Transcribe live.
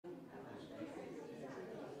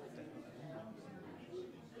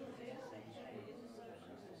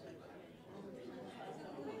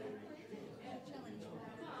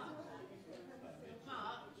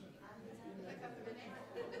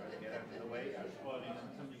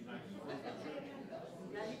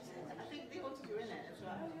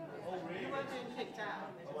avoid being kicked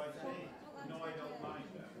out. Oh, I see. No, I don't mind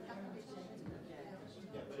that.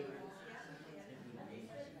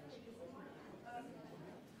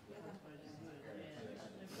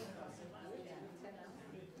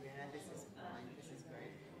 Yeah, this is fine. This is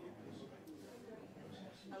great.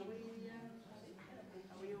 Are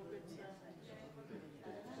we all good to...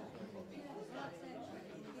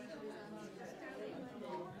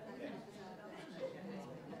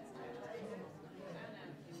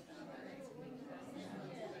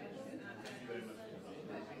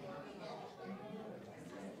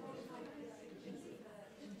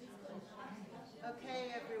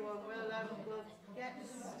 Okay, everyone, we'll get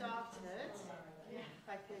started. If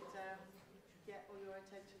I could get all your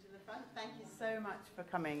attention to the front. Thank you so much for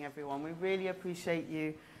coming, everyone. We really appreciate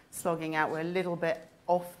you slogging out. We're a little bit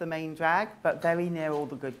off the main drag, but very near all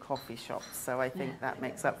the good coffee shops, so I think that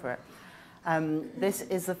makes up for it. This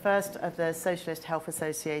is the first of the Socialist Health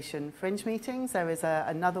Association fringe meetings. There is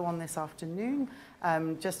another one this afternoon,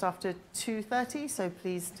 just after 2:30, so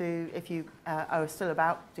please do, if you are still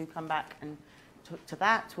about, do come back and talk to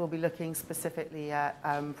that. We'll be looking specifically at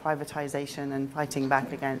privatisation and fighting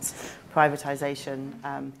back against privatisation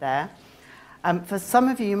there. For some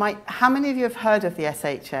of you, how many of you have heard of the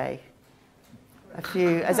SHA? A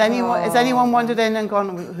few. Has anyone wandered in and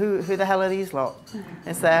gone, who the hell are these lot?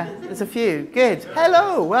 Is there? There's a few. Good.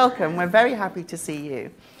 Hello, welcome. We're very happy to see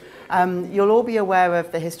you. You'll all be aware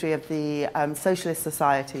of the history of the socialist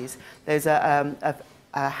societies. There's a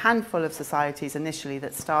handful of societies initially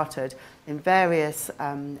that started in various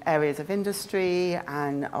areas of industry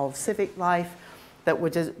and of civic life that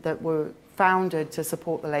were founded to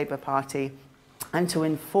support the Labour Party and to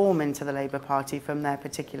inform into the Labour Party from their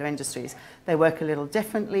particular industries. They work a little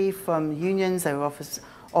differently from unions. They were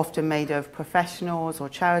often made of professionals or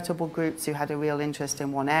charitable groups who had a real interest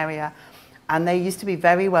in one area. And they used to be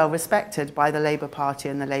very well respected by the Labour Party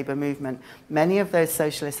and the Labour movement. Many of those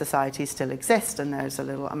socialist societies still exist, and there's a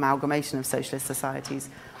little amalgamation of socialist societies.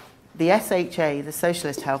 The SHA, the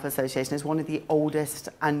Socialist Health Association, is one of the oldest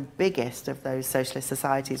and biggest of those socialist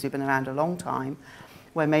societies. We've been around a long time.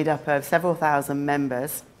 We're made up of several thousand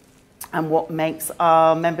members, and what makes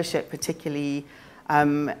our membership particularly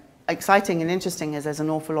exciting and interesting is there's an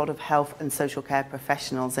awful lot of health and social care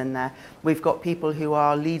professionals in there. We've got people who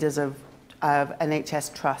are leaders of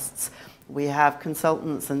NHS trusts. We have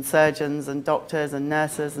consultants and surgeons and doctors and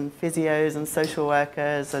nurses and physios and social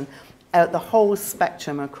workers and the whole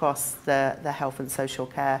spectrum across the health and social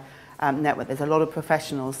care network. There's a lot of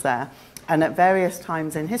professionals there. And at various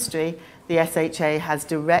times in history, the SHA has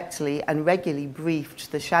directly and regularly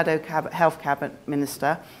briefed the shadow health cabinet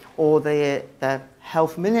minister or the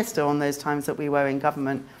health minister on those times that we were in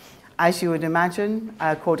government. As you would imagine,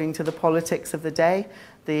 according to the politics of the day,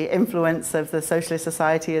 the influence of the socialist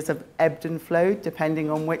society has ebbed and flowed depending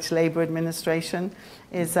on which Labour administration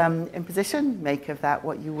is in position. Make of that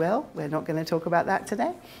what you will. We're not going to talk about that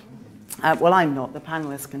today. Well, I'm not. The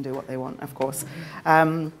panelists can do what they want, of course.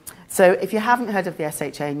 So if you haven't heard of the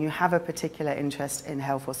SHA and you have a particular interest in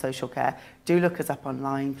health or social care, do look us up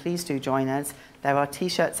online. Please do join us. There are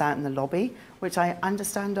T-shirts out in the lobby, which I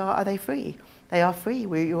understand are they free? They are free.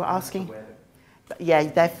 You were asking. Yeah,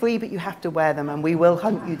 they're free, but you have to wear them, and we will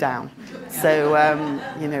hunt you down. So,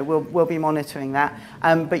 you know, we'll be monitoring that.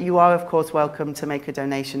 But you are, of course, welcome to make a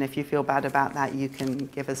donation. If you feel bad about that, you can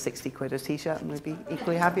give us 60 quid a T-shirt, and we'd be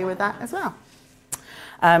equally happy with that as well.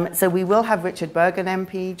 So we will have Richard Burgon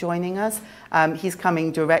MP joining us. He's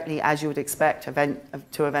coming directly, as you would expect, event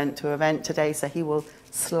to event today, so he will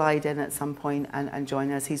slide in at some point and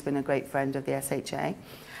join us. He's been a great friend of the SHA.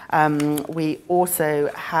 We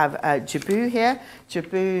also have Jabou here.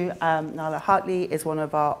 Jabou Nala-Hartley is one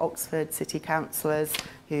of our Oxford City councillors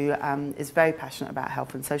who is very passionate about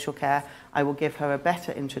health and social care. I will give her a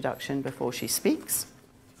better introduction before she speaks.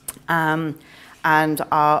 And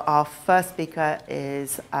our first speaker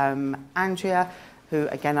is Andrea, who,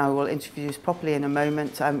 again, I will introduce properly in a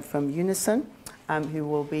moment, from UNISON, who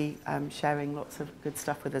will be sharing lots of good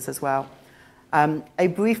stuff with us as well. A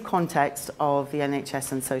brief context of the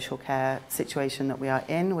NHS and social care situation that we are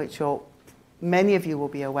in, which many of you will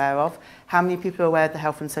be aware of. How many people are aware of the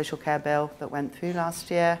health and social care bill that went through last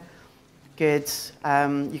year? Good.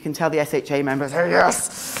 You can tell the SHA members, oh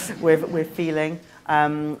yes, we're feeling.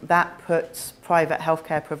 That puts private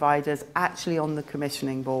healthcare providers actually on the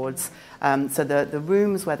commissioning boards. So the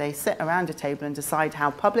rooms where they sit around a table and decide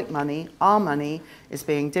how public money, our money, is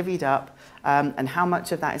being divvied up and how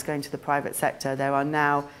much of that is going to the private sector. There are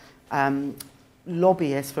now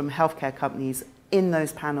lobbyists from healthcare companies in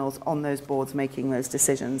those panels, on those boards, making those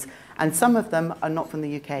decisions. And some of them are not from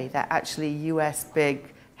the UK. They're actually US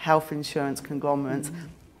big health insurance conglomerates,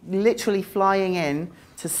 literally flying in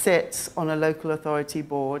to sit on a local authority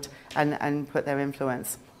board and put their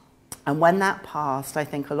influence. And when that passed, I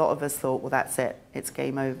think a lot of us thought, well, that's it, it's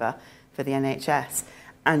game over for the NHS.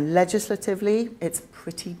 And legislatively, it's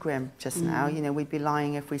pretty grim just now. You know, we'd be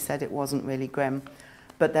lying if we said it wasn't really grim.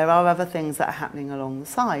 But there are other things that are happening along the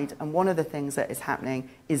side. And one of the things that is happening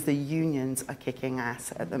is the unions are kicking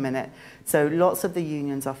ass at the minute. So lots of the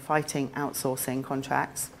unions are fighting outsourcing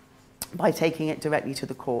contracts by taking it directly to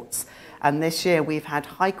the courts. And this year we've had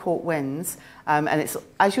high court wins, and it's,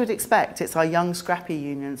 as you would expect, it's our young scrappy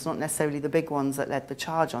unions, not necessarily the big ones that led the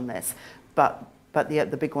charge on this, but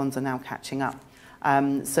the big ones are now catching up.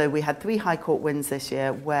 So we had 3 high court wins this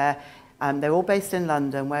year where they're all based in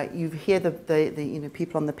London, where you hear the you know,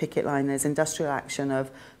 people on the picket line. There's industrial action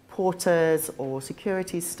of porters or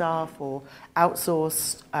security staff or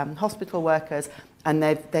outsourced hospital workers, and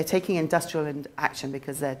they're taking industrial action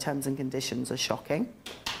because their terms and conditions are shocking,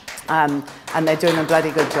 and they're doing a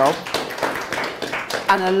bloody good job.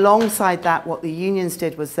 And alongside that, what the unions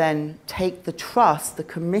did was then take the trust, the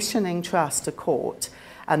commissioning trust, to court,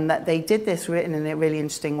 and that they did this written in a really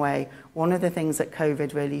interesting way. One of the things that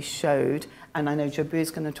COVID really showed, and I know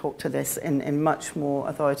Jabou's going to talk to this in much more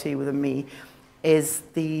authority than me, is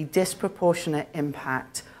the disproportionate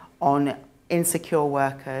impact on insecure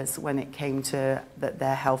workers when it came to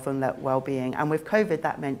their health and their well-being. And with COVID,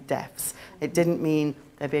 that meant deaths. It didn't mean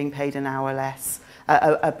they're being paid an hour less,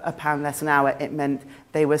 a pound less an hour. It meant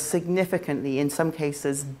they were significantly, in some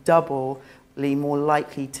cases, doubly more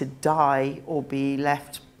likely to die or be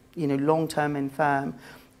left, you know, long-term infirm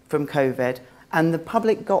from COVID. And the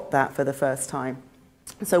public got that for the first time.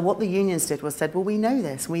 So what the unions did was said, well, we know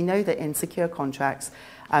this. We know that insecure contracts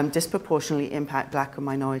disproportionately impact black and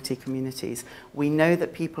minority communities. We know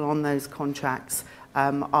that people on those contracts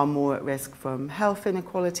are more at risk from health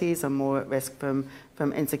inequalities, are more at risk from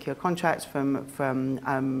insecure contracts,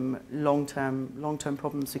 from long-term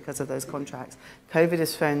problems because of those contracts. COVID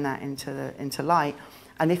has thrown that into light.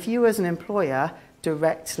 And if you as an employer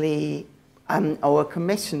directly or a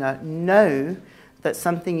commissioner know that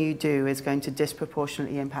something you do is going to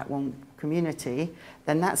disproportionately impact one community,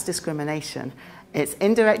 then that's discrimination. It's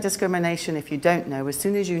indirect discrimination if you don't know. As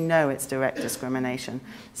soon as you know, it's direct discrimination.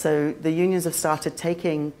 So the unions have started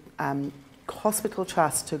taking hospital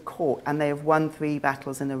trusts to court, and they have won 3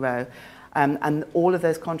 battles in a row. And all of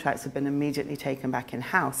those contracts have been immediately taken back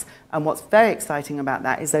in-house. And what's very exciting about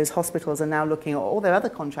that is those hospitals are now looking at all their other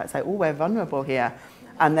contracts, like, oh, we're vulnerable here,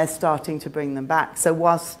 and they're starting to bring them back. So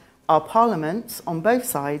whilst our parliaments on both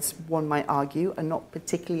sides, one might argue, are not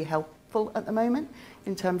particularly helpful at the moment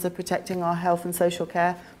in terms of protecting our health and social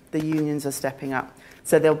care, the unions are stepping up.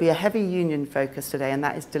 So there'll be a heavy union focus today, and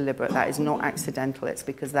that is deliberate. That is not accidental. It's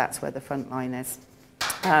because that's where the front line is.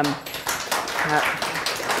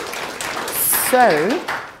 So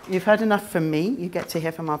you've heard enough from me. You get to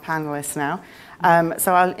hear from our panelists now.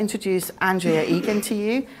 So I'll introduce Andrea Egan to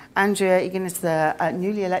you. Andrea Egan is the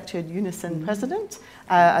newly elected UNISON president,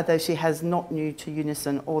 although she is not new to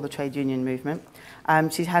UNISON or the trade union movement.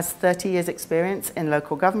 She has 30 years experience in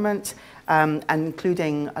local government, and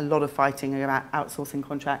including a lot of fighting about outsourcing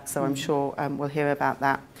contracts, so I'm sure we'll hear about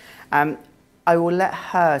that. I will let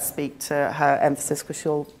her speak to her emphasis because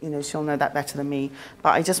she'll know that better than me. But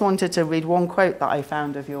I just wanted to read one quote that I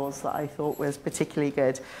found of yours that I thought was particularly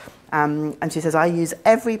good. And she says, I use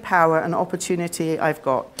every power and opportunity I've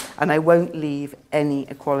got, and I won't leave any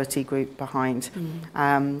equality group behind.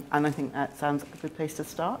 And I think that sounds like a good place to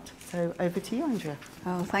start. So over to you, Andrea.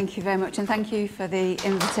 Oh, thank you very much, and thank you for the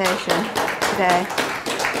invitation today.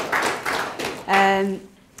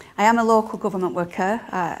 I am a local government worker.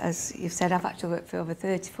 As you've said, I've actually worked for over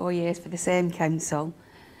 34 years for the same council.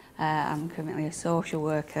 I'm currently a social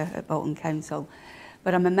worker at Bolton Council,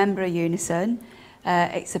 but I'm a member of UNISON.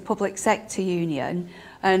 It's a public sector union,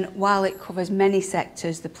 and while it covers many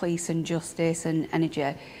sectors, the police and justice and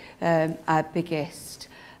energy, our biggest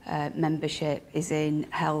membership is in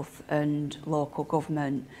health and local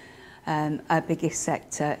government. Our biggest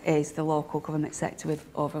sector is the local government sector, with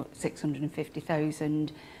over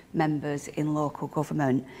 650,000 members in local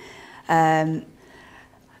government. As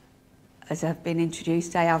I've been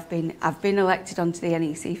introduced, I've been elected onto the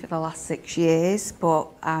NEC for the last 6 years, but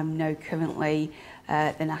I'm now currently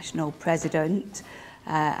the national president,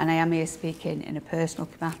 and I am here speaking in a personal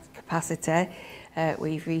capacity.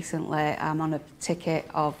 We've recently, I'm on a ticket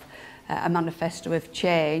of a manifesto of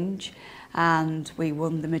change, and we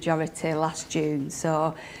won the majority last June,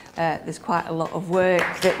 so there's quite a lot of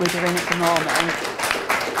work that we're doing at the moment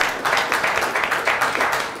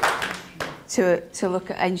to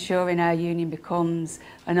look at ensuring our union becomes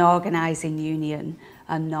an organising union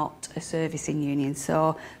and not a servicing union.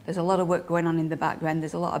 So there's a lot of work going on in the background,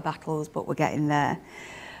 there's a lot of battles, but we're getting there.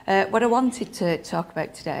 What I wanted to talk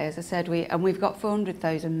about today, as I said, we've got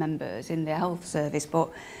 400,000 members in the health service, but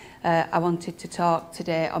I wanted to talk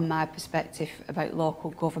today on my perspective about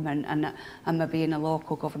local government, and I'm being a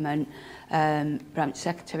local government branch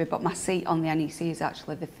secretary, but my seat on the NEC is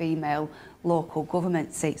actually the female local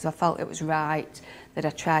government seat, so I felt it was right that I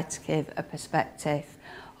tried to give a perspective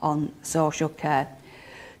on social care.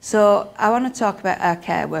 So I want to talk about our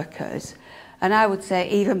care workers, and I would say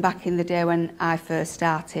even back in the day when I first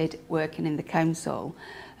started working in the council,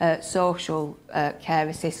 social care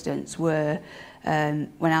assistants were, when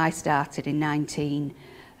I started in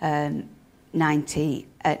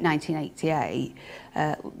 1988,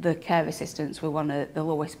 the care assistants were one of the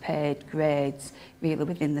lowest paid grades really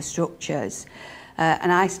within the structures.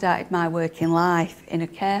 And I started my working life in a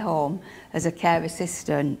care home as a care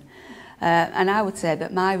assistant. And I would say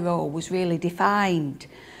that my role was really defined.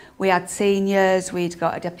 We had seniors, we'd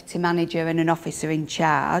got a deputy manager and an officer in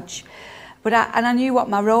charge. But I knew what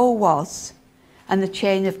my role was and the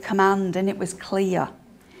chain of command, and it was clear.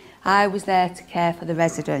 I was there to care for the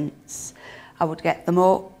residents. I would get them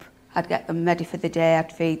up, I'd get them ready for the day,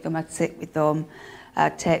 I'd feed them, I'd sit with them,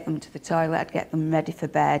 I'd take them to the toilet, I'd get them ready for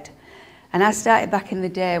bed. And I started back in the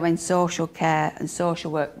day when social care and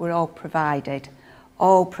social work were all provided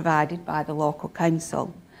by the local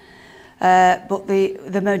council. But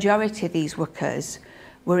the majority of these workers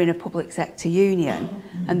were in a public sector union,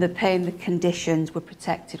 and the pay and the conditions were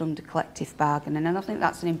protected under collective bargaining. And I think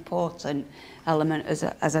that's an important element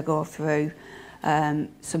as I go through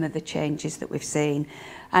some of the changes that we've seen.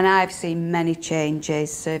 And I've seen many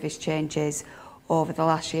changes, service changes over the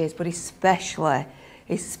last years, but especially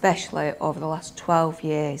over the last 12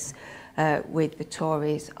 years with the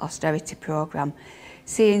Tories' austerity programme,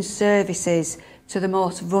 seeing services to the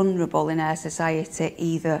most vulnerable in our society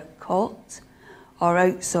either cut or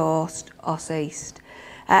outsourced or ceased.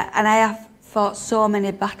 And I have fought so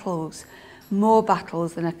many battles, more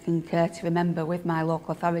battles than I can care to remember with my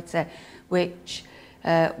local authority, which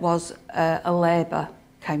was a Labour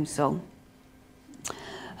council.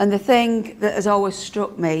 And the thing that has always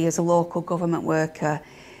struck me as a local government worker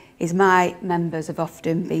is my members have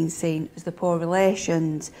often been seen as the poor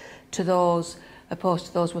relations to those opposed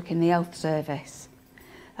to those working in the health service,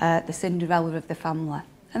 the Cinderella of the family.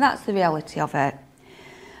 And that's the reality of it.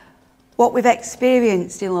 What we've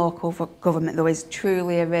experienced in local government, though, is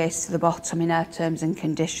truly a race to the bottom in our terms and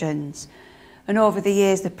conditions. And over the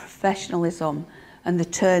years, the professionalism and the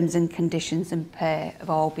terms and conditions and pay have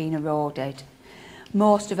all been eroded.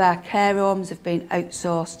 Most of our care homes have been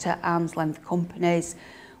outsourced to arm's length companies,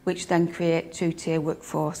 which then create two-tier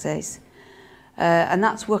workforces. And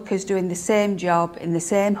that's workers doing the same job in the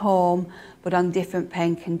same home, but on different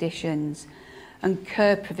paying conditions. And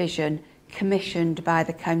care provision commissioned by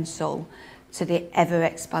the council to the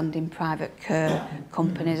ever-expanding private care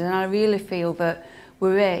companies. And I really feel that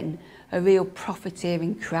we're in a real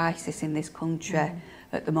profiteering crisis in this country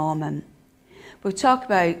at the moment. We'll talk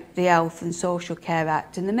about the Health and Social Care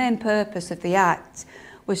Act, and the main purpose of the Act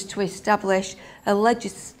was to establish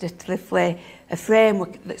legislatively a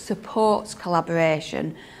framework that supports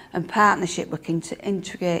collaboration and partnership working to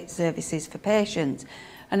integrate services for patients.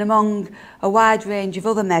 And among a wide range of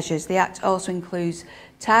other measures, the Act also includes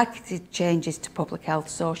targeted changes to public health,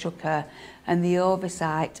 social care and the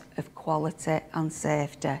oversight of quality and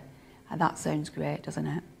safety. And that sounds great, doesn't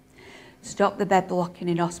it? Stop the bed blocking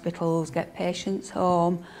in hospitals, get patients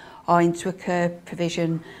home or into a care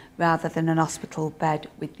provision rather than an hospital bed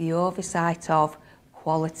with the oversight of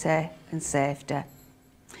quality and safety.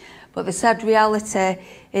 But the sad reality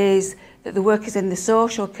is that the workers in the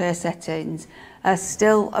social care settings are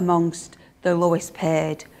still amongst the lowest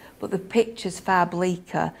paid, but the picture's far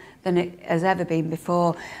bleaker than it has ever been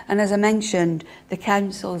before. And as I mentioned, the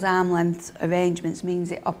council's arm's length arrangements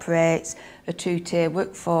means it operates a two-tier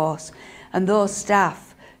workforce, and those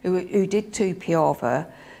staff who did 2p over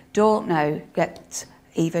don't now get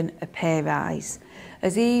even a pay rise.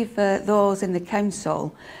 As either those in the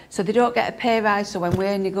council, so they don't get a pay rise, so when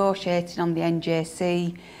we're negotiating on the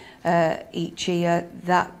NJC each year,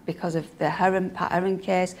 that because of the Pat Heron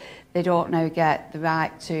case, they don't now get the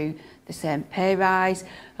right to the same pay rise.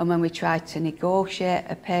 And when we try to negotiate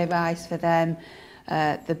a pay rise for them,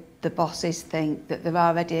 the bosses think that they're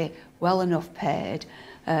already well enough paid,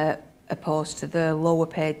 opposed to the lower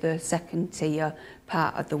paid, the second tier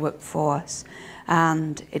part of the workforce.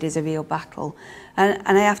 And it is a real battle. And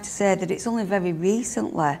I have to say that it's only very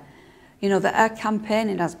recently, you know, that our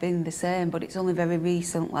campaigning has been the same, but it's only very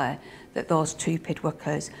recently that those stupid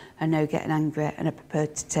workers are now getting angry and are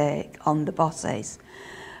prepared to take on the bosses.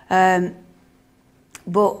 And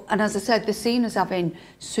as I said, they're seen as having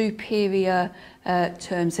superior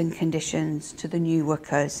terms and conditions to the new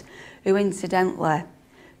workers, who incidentally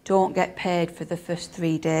don't get paid for the first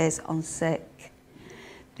 3 days on sick.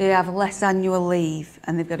 They have less annual leave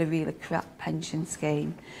and they've got a really crap pension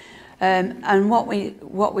scheme. And what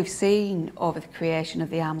we've seen over the creation of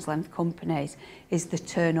the arm's length companies is the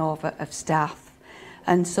turnover of staff.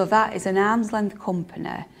 And so that is an arm's length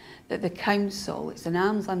company that the council, it's an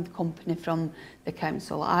arm's length company from the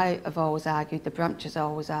council. I have always argued, the branch has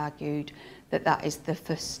always argued, that that is the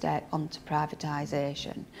first step onto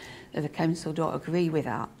privatisation. The council don't agree with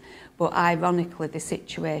that. But ironically, the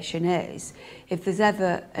situation is, if there's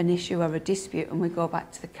ever an issue or a dispute and we go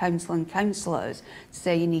back to the council and councillors to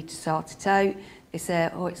say you need to sort it out, they say,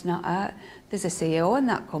 oh, it's not out. There's a CEO in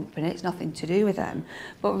that company, it's nothing to do with them.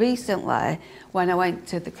 But recently, when I went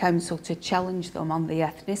to the council to challenge them on the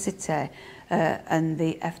ethnicity and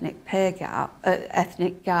the ethnic pay gap,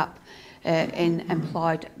 in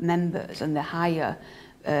employed members and the higher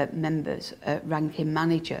members, ranking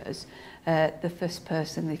managers, the first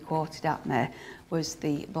person they quoted at me was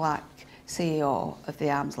the black CEO of the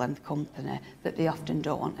arm's length company that they often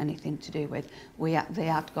don't want anything to do with. They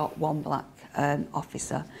had got one black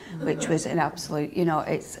officer, which was an absolute, you know,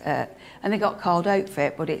 it's and they got called out for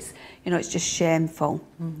it, but it's, you know, it's just shameful.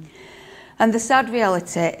 And the sad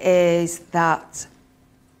reality is that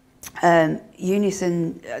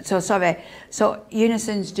Unisons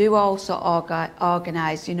do also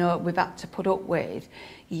organise, you know, we've had to put up with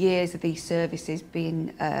years of these services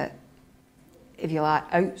being, if you like,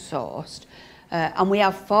 outsourced, and we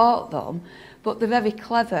have fought them, but they're very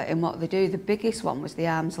clever in what they do. The biggest one was the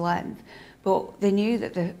arm's length, but they knew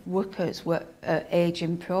that the workers were age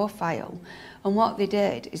in profile, and what they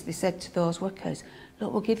did is they said to those workers,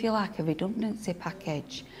 look, we'll give you like a redundancy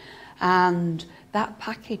package, and that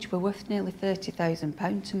package were worth nearly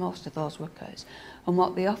 £30,000 to most of those workers. And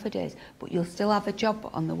what they offered is, but you'll still have a job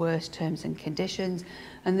on the worst terms and conditions.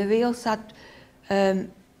 And the real sad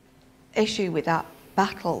issue with that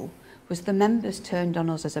battle was the members turned on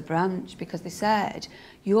us as a branch, because they said,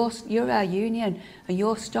 you're our union and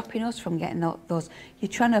you're stopping us from getting those. You're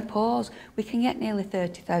trying to oppose. We can get nearly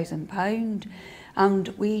 £30,000. And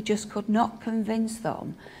we just could not convince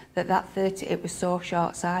them that it was so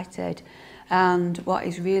short-sighted. And what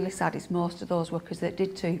is really sad is most of those workers that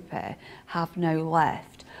did 2-pay have now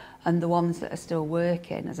left. And the ones that are still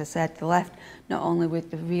working, as I said, they left not only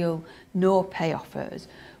with the real no-pay offers,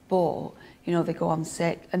 but, you know, they go on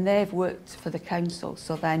sick. And they've worked for the council,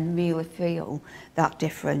 so then really feel that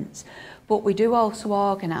difference. But we do also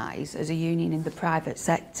organise as a union in the private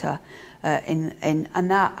sector. And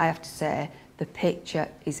that, I have to say, the picture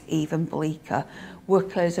is even bleaker.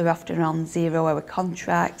 Workers are often on 0-hour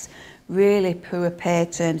contracts, really poor pay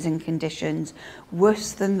terms and conditions,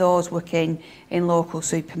 worse than those working in local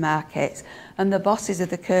supermarkets. And the bosses of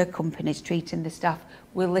the Cllr companies treating the staff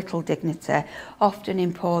with little dignity, often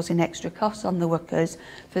imposing extra costs on the workers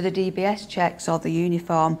for the DBS checks or the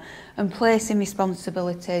uniform, and placing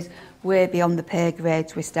responsibilities way beyond the pay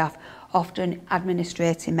grades with staff, often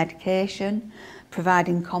administrating medication,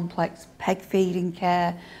 providing complex peg feeding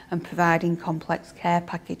care and providing complex care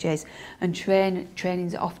packages, and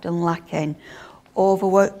training's often lacking.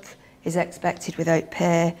 Overwork is expected without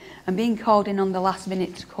pay, and being called in on the last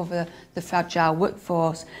minute to cover the fragile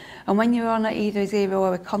workforce. And when you're on either a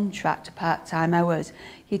 0-hour contract or part-time hours,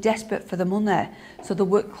 you're desperate for the money, so the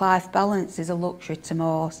work-life balance is a luxury to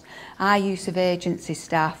most. High use of agency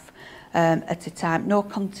staff at a time, no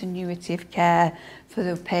continuity of care for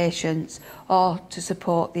the patients or to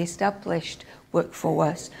support the established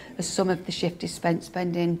workforce, as some of the shift is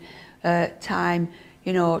spending time,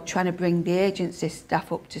 you know, trying to bring the agency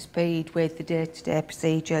staff up to speed with the day-to-day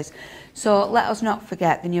procedures. So let us not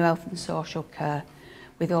forget the new health and social care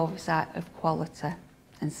with oversight of quality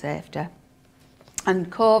and safety.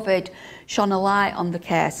 And COVID shone a light on the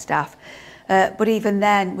care staff. But even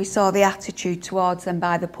then, we saw the attitude towards them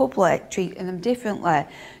by the public, treating them differently.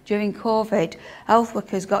 During COVID, health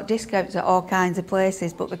workers got discounts at all kinds of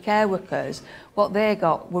places, but the care workers, what they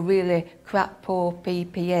got were really crap, poor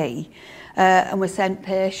PPE, and were sent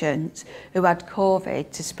patients who had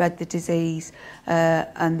COVID to spread the disease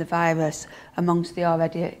and the virus amongst the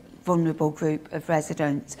already vulnerable group of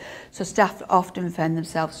residents. So staff often found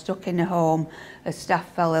themselves stuck in a home as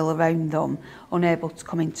staff fell ill around them, unable to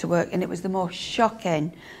come into work. And it was the most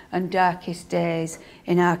shocking and darkest days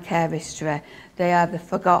in our care history. They are the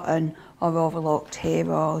forgotten or overlooked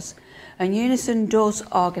heroes. And UNISON does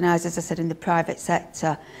organise, as I said, in the private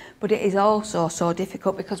sector, but it is also so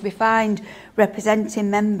difficult because we find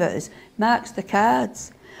representing members marks the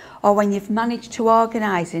cards. Or when you've managed to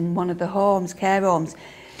organise in one of the homes, care homes,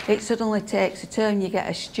 it suddenly takes a turn. You get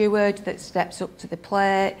a steward that steps up to the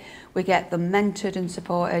plate, we get them mentored and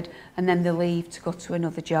supported, and then they leave to go to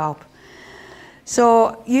another job.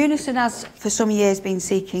 So UNISON has for some years been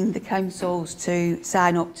seeking the councils to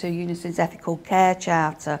sign up to UNISON's ethical care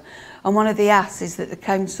charter, and one of the asks is that the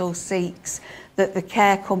council seeks that the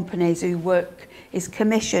care companies who work is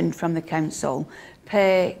commissioned from the council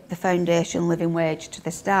pay the foundation living wage to the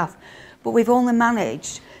staff. But we've only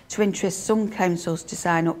managed to interest some councils to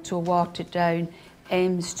sign up to a watered down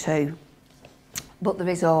aims to. But there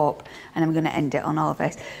is hope, and I'm going to end it on all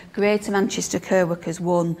this. Greater Manchester Care Workers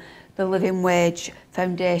won the Living Wage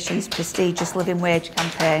Foundation's prestigious Living Wage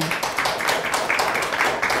campaign.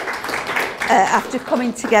 After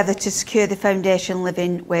coming together to secure the foundation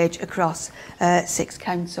living wage across 6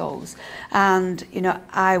 councils. And, you know,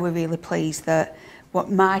 I were really pleased that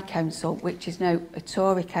what my council, which is now a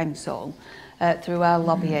Tory council, through our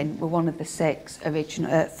lobbying, were one of the 6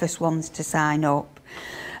 original first ones to sign up.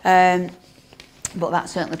 But that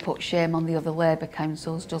certainly puts shame on the other Labour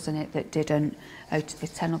councils, doesn't it, that didn't, out of the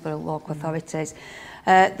 10 other local authorities.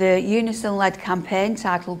 The UNISON-led campaign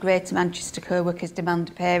titled Greater Manchester Care Workers Demand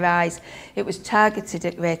a Pay Rise. It was targeted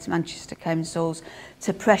at Greater Manchester councils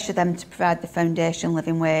to pressure them to provide the foundation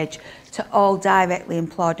living wage to all directly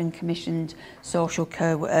employed and commissioned social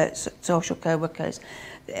care workers.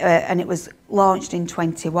 And it was launched in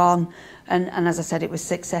 21, and as I said, it was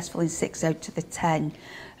successful in 6 out of the 10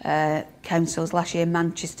 councils. Last year,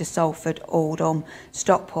 Manchester, Salford, Oldham,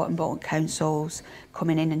 Stockport and Bolton councils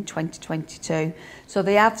coming in 2022. So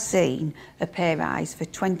they have seen a pay rise for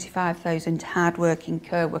 25,000 hard-working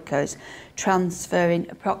care workers, transferring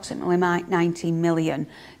approximately 19 million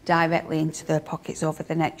directly into their pockets over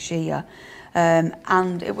the next year.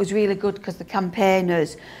 And it was really good because the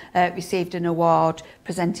campaigners received an award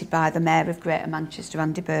presented by the Mayor of Greater Manchester,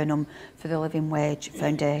 Andy Burnham, for the Living Wage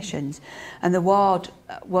Foundations. And the award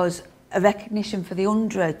was a recognition for the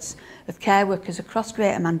hundreds of care workers across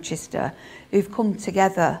Greater Manchester who've come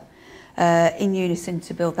together in unison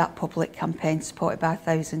to build that public campaign supported by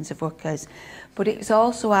thousands of workers. But it was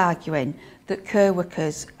also arguing that care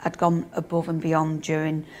workers had gone above and beyond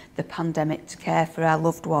during the pandemic to care for our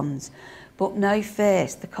loved ones, but now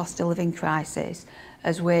face the cost of living crisis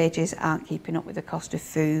as wages aren't keeping up with the cost of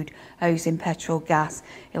food, housing, petrol, gas,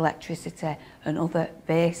 electricity and other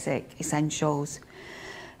basic essentials.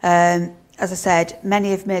 As I said,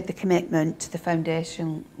 many have made the commitment to the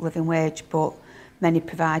foundation living wage, but many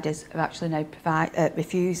providers are actually now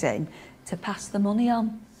refusing to pass the money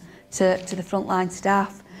on to the frontline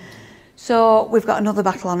staff. So we've got another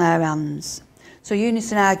battle on our hands. So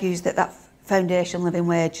UNISON argues that foundation living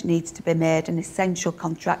wage needs to be made an essential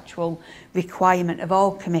contractual requirement of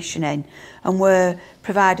all commissioning, and where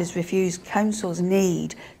providers refuse, councils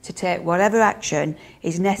need to take whatever action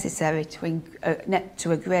is necessary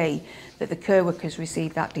to agree that the care workers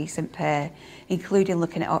receive that decent pay, including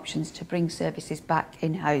looking at options to bring services back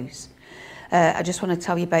in-house. I just want to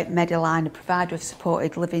tell you about Mediline, a provider of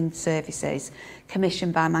supported living services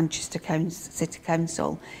commissioned by Manchester City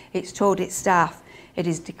Council. It's told its staff it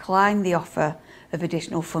has declined the offer of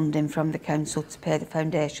additional funding from the council to pay the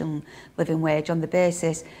foundation living wage on the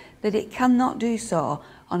basis that it cannot do so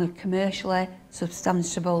on a commercially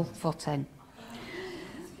substantiable footing.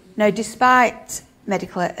 Now, despite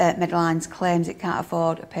Mediline's claims it can't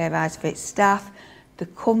afford a pay rise for its staff, the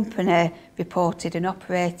company reported an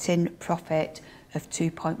operating profit of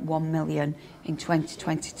 2.1 million in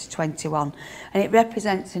 2020 to 21, and it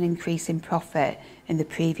represents an increase in profit in the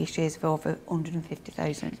previous years of over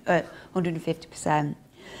 150%.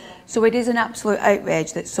 So it is an absolute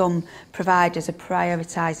outrage that some providers are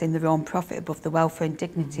prioritising their own profit above the welfare and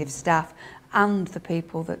dignity of staff and the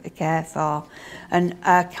people that they care for. And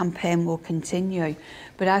our campaign will continue.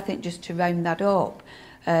 But I think just to round that up,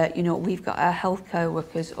 you know, we've got our healthcare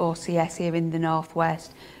workers, OCS here in the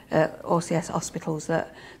northwest, OCS hospitals,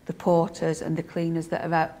 that the porters and the cleaners that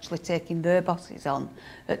are actually taking their bosses on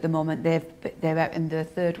at the moment. They're out in their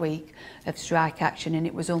 3rd week of strike action, and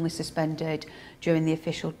it was only suspended during the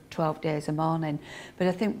official 12 days of mourning. But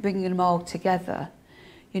I think bringing them all together,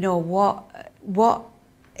 you know,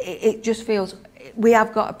 it just feels we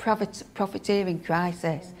have got a profiteering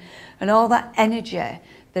crisis, and all that energy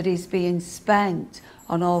that is being spent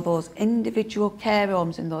on all those individual care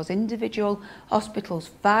homes and those individual hospitals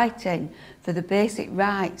fighting for the basic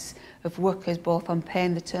rights of workers, both on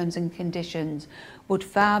paying the terms and conditions, would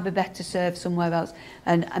far be better served somewhere else.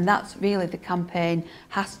 And that's really the campaign,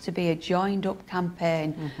 has to be a joined up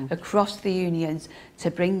campaign across the unions to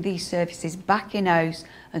bring these services back in-house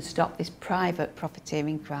and stop this private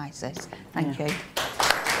profiteering crisis. Thank you.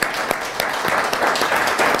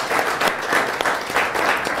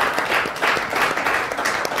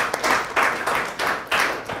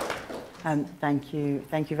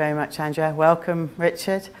 Thank you very much, Andrea. Welcome,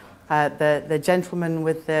 Richard. The gentleman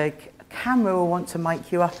with the camera will want to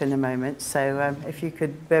mic you up in a moment, so if you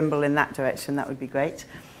could bimble in that direction, that would be great.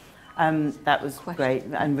 That was great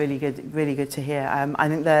and really good to hear. I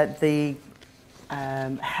think that the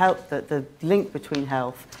link between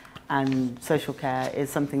health and social care is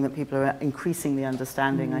something that people are increasingly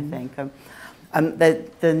understanding. I think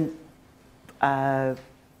the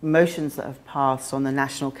motions that have passed on the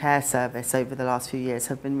National Care Service over the last few years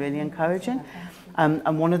have been really encouraging.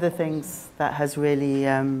 And one of the things that has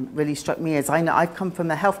really struck me is I've come from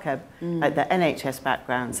the healthcare, like the NHS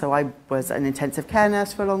background. So I was an intensive care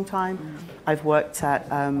nurse for a long time. I've worked at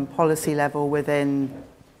policy level within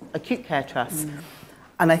acute care trusts.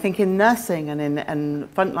 And I think in nursing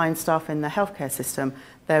and frontline staff in the healthcare system,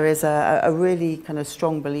 there is a really kind of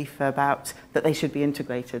strong belief about that they should be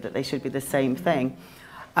integrated, that they should be the same thing.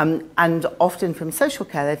 And often from social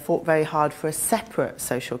care, they've fought very hard for a separate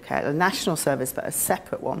social care, a national service, but a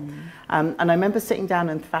separate one. And I remember sitting down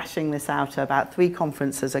and thrashing this out about 3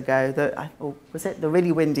 conferences ago. Or was it the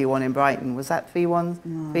really windy one in Brighton? Was that 3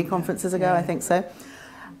 conferences ago? Yeah. I think so.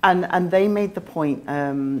 And they made the point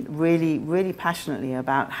really passionately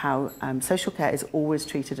about how social care is always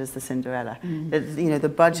treated as the Cinderella. The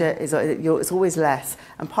budget is it's always less,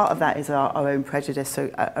 and part of that is our own prejudice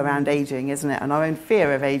around ageing, isn't it? And our own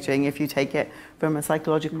fear of ageing, if you take it from a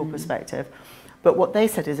psychological perspective. But what they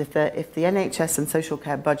said is if the NHS and social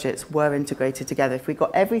care budgets were integrated together, if we got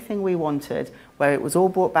everything we wanted, where it was all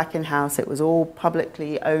brought back in-house, it was all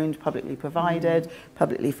publicly owned, publicly provided,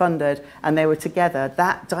 publicly funded, and they were together,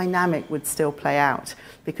 that dynamic would still play out.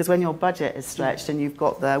 Because when your budget is stretched and you've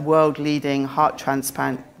got the world-leading heart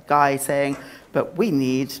transplant guy saying, but we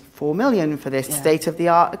need 4 million for this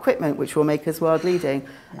state-of-the-art equipment, which will make us world-leading.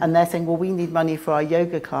 And they're saying, well, we need money for our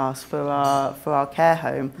yoga class, for our care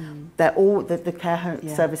home. They're all the care home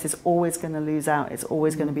service is always going to lose out. It's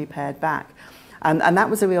always going to be pared back. And that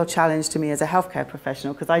was a real challenge to me as a healthcare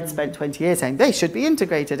professional, because I'd spent 20 years saying they should be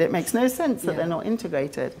integrated. It makes no sense that they're not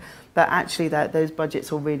integrated. But actually, those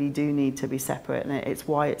budgets all really do need to be separate, and it's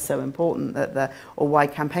why it's so important that why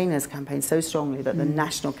campaigners campaign so strongly that the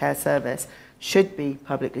National Care Service should be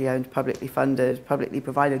publicly owned, publicly funded, publicly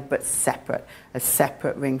provided, but separate, a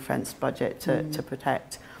separate ring-fenced budget to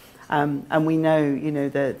protect. And we know,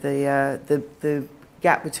 the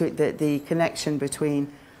gap between the connection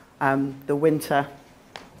between the winter,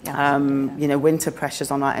 winter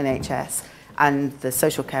pressures on our NHS and the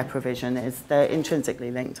social care provision they're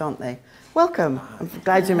intrinsically linked, aren't they? Welcome. I'm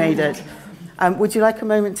glad you made it. Would you like a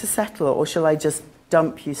moment to settle, or shall I just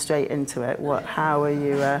dump you straight into it? How are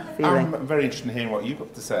you feeling? I'm very interested in hearing what you've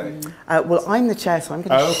got to say. Well, I'm the chair, so I'm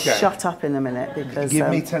going to shut up in a minute because... Give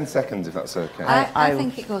me 10 seconds if that's okay. I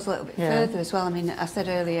think it goes a little bit further as well. I mean, I said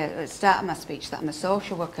earlier at the start of my speech that I'm a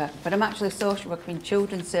social worker, but I'm actually a social worker in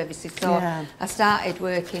children's services. So I started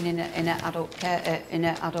working in an adult care,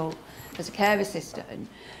 as a care assistant.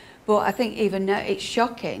 But I think even now it's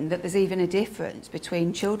shocking that there's even a difference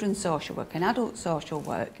between children's social work and adult social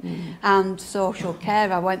work and social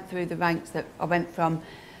care. I went through the ranks that I went from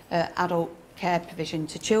adult care provision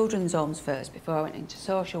to children's homes first before I went into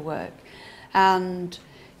social work. And,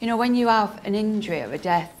 when you have an injury or a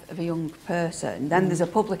death of a young person, then there's a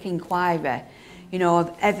public inquiry.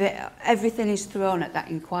 Everything is thrown at that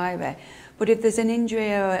inquiry. But if there's an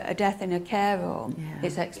injury or a death in a care home,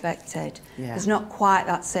 it's expected. There's not quite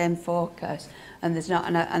that same focus, and there's not,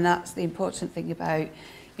 and that's the important thing about,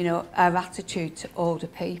 our attitude to older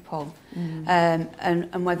people,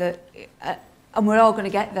 and whether, and we're all going to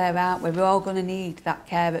get there, aren't we? We're all going to need that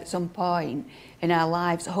care at some point in our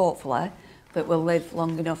lives, hopefully, that we'll live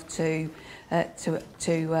long enough to get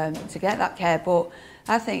that care. But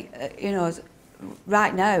I think,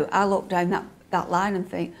 right now, I look down that line and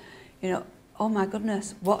think, oh my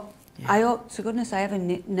goodness, I hope to goodness I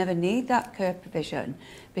never need that care provision,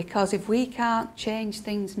 because if we can't change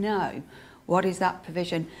things now, what is that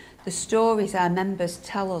provision? The stories our members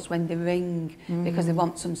tell us when they ring because they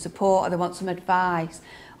want some support or they want some advice,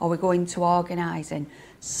 or we go into organising.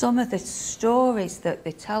 Some of the stories that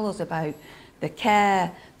they tell us about the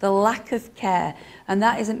care, the lack of care, and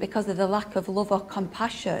that isn't because of the lack of love or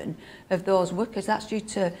compassion of those workers. That's due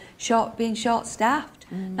to being short-staffed,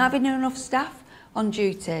 not having enough staff, on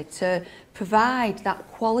duty to provide that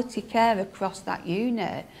quality care across that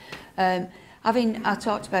unit. I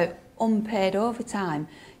talked about unpaid overtime.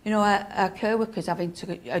 You know, our care workers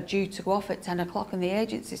are due to go off at 10 o'clock and the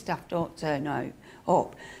agency staff don't turn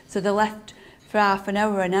up. So they're left for half an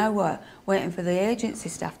hour waiting for the agency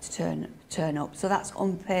staff to turn up. So that's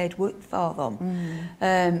unpaid work for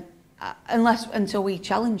them. Until we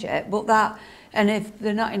challenge it. And if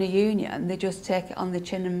they're not in a union, they just take it on the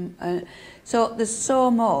chin. So there's so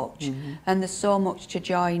much, and there's so much to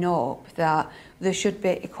join up, that there should be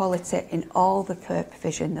equality in all the care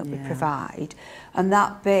provision that we provide. And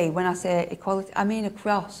that be, when I say equality, I mean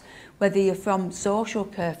across, whether you're from social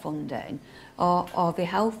care funding or the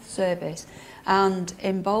health service. And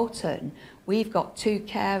in Bolton, we've got 2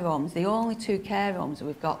 care homes, the only 2 care homes that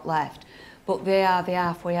we've got left, but they are the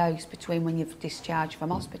halfway house between when you've discharged from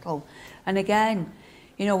hospital. And again,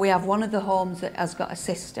 you know, we have one of the homes that has got a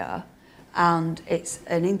sister, and it's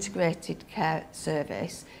an integrated care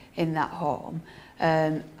service in that home,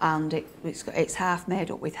 and it's half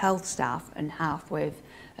made up with health staff and half with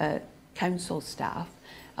council staff,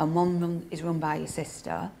 and one is run by your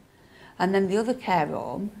sister. And then the other care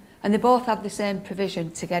home, and they both have the same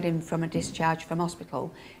provision to get in from a discharge from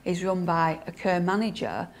hospital, is run by a care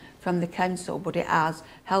manager from the council, but it has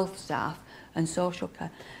health staff and social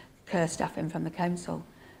care staff in from the council.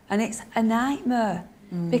 And it's a nightmare,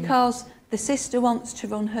 because the sister wants to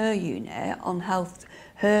run her unit on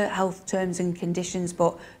her health terms and conditions,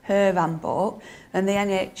 but her handbook, and the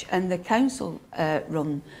NH and the council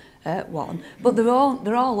run one, but they're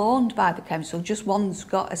all owned by the council. Just one's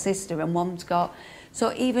got a sister and one's got.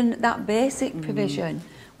 So even that basic provision,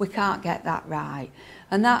 we can't get that right.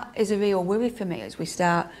 And that is a real worry for me as we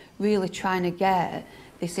start really trying to get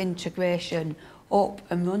this integration up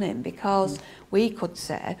and running, because we could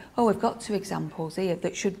say, oh, we've got 2 examples here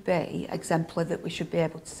that should be exemplary, that we should be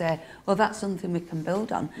able to say, well, that's something we can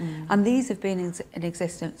build on. And these have been in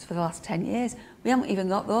existence for the last 10 years. We haven't even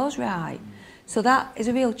got those right. So that is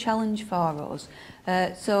a real challenge for us.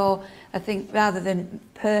 So I think rather than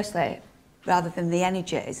the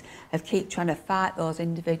energies of keep trying to fight those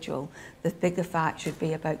individual, the bigger fight should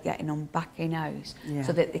be about getting them back in house,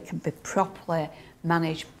 so that they can be properly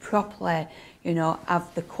managed, properly, you know,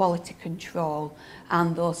 have the quality control,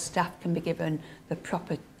 and those staff can be given the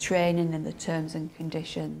proper training in the terms and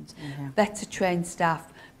conditions. Better trained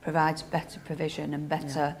staff provides better provision, and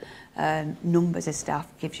better numbers of staff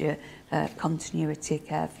gives you continuity of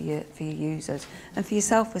care for your users, and for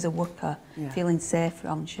yourself as a worker, feeling safer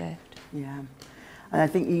on shift. Yeah. And I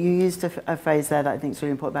think you used a phrase there that I think is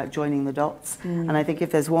really important about joining the dots. And I think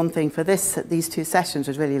if there's one thing for these 2 sessions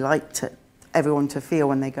I'd really like everyone to feel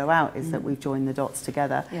when they go out, is that we've joined the dots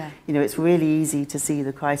together. You know, it's really easy to see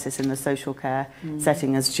the crisis in the social care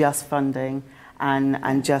setting as just funding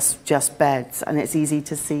and just beds, and it's easy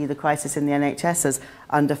to see the crisis in the NHS as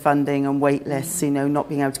underfunding and wait lists, you know, not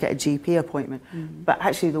being able to get a GP appointment. But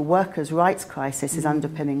actually the workers' rights crisis is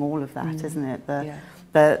underpinning all of that, isn't it?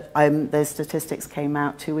 The statistics came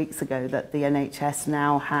out 2 weeks ago that the NHS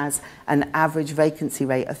now has an average vacancy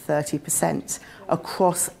rate of 30%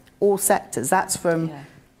 across all sectors. That's from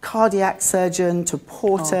cardiac surgeon to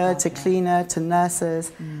porter to cleaner to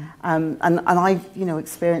nurses. And I, you know,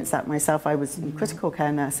 experienced that myself. I was in critical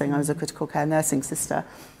care nursing. I was a critical care nursing sister.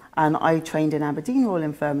 And I trained in Aberdeen Royal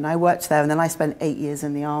Infirmary, and I worked there, and then I spent 8 years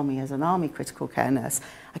in the army as an army critical care nurse.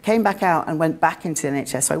 I came back out and went back into the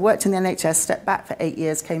NHS. So I worked in the NHS, stepped back for 8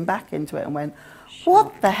 years, came back into it and went,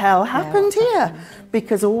 what the hell happened here?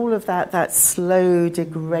 Because all of that slow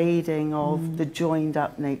degrading of the joined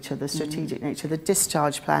up nature, the strategic nature, the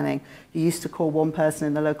discharge planning. You used to call one person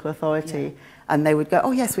in the local authority and they would go,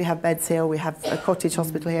 oh yes, we have beds here, we have a cottage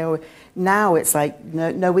hospital here. Now it's like,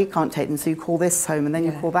 no, we can't take them, so you call this home, and then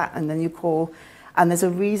you call that, and then you call, and there's a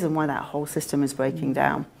reason why that whole system is breaking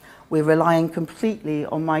down. We're relying completely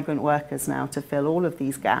on migrant workers now to fill all of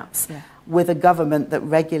these gaps, with a government that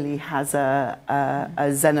regularly has a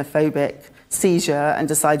xenophobic seizure and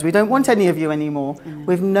decides we don't want any of you anymore,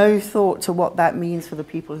 with no thought to what that means for the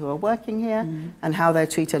people who are working here and how they're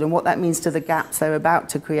treated, and what that means to the gaps they're about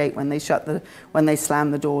to create when they when they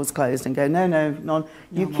slam the doors closed and go, no,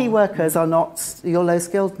 you key workers are not, you're low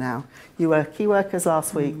skilled now. You were key workers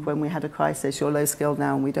last week when we had a crisis, you're low skilled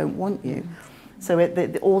now and we don't want you. So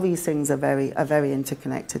all these things are very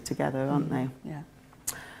interconnected together, aren't they? Yeah.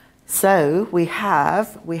 So we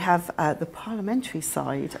have the parliamentary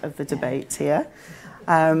side of the debate here.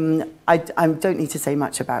 I don't need to say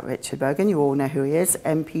much about Richard Burgon. You all know who he is.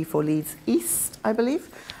 MP for Leeds East, I believe.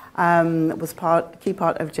 Was key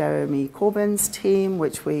part of Jeremy Corbyn's team,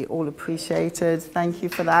 which we all appreciated. Thank you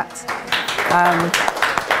for that.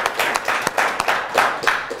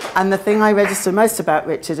 And the thing I register most about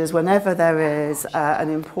Richard is whenever there is an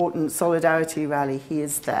important solidarity rally, he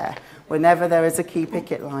is there. Whenever there is a key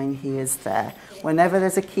picket line, he is there. Whenever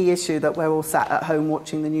there's a key issue that we're all sat at home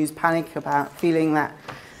watching the news panic about, feeling that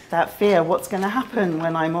fear, what's going to happen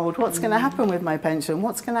when I'm old? What's going to happen with my pension?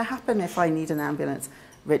 What's going to happen if I need an ambulance?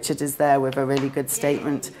 Richard is there with a really good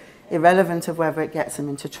statement. Irrelevant of whether it gets him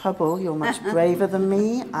into trouble, you're much braver than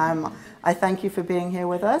me. I thank you for being here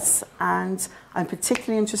with us, and I'm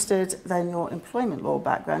particularly interested in your employment law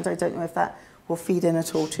background. I don't know if that will feed in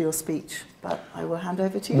at all to your speech, but I will hand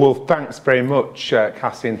over to you. Well, thanks very much,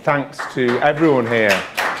 Cassie, and thanks to everyone here.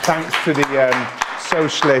 Thanks to the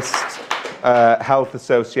Socialist Health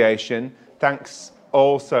Association. Thanks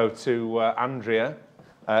also to Andrea.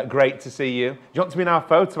 Great to see you. Do you want to be in our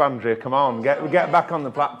photo, Andrea? Come on, get back on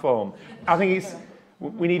the platform. I think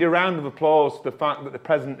we need a round of applause for the fact that the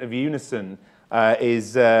president of UNISON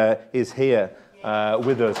is here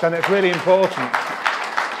with us, and it's really important.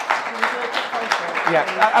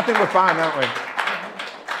 Yeah, I think we're fine, aren't we?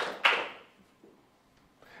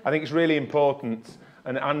 I think it's really important,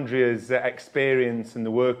 and Andrea's experience and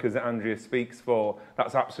the workers that Andrea speaks for,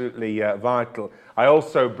 that's absolutely vital. I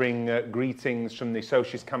also bring greetings from the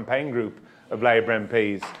Socialist Campaign Group of Labour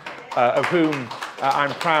MPs, of whom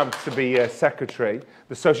I'm proud to be secretary.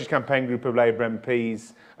 The Socialist Campaign Group of Labour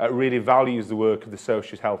MPs really values the work of the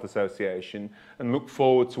Socialist Health Association and look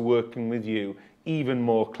forward to working with you even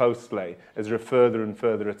more closely as there are further and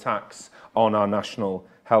further attacks on our National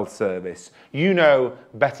Health Service. You know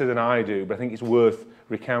better than I do, but I think it's worth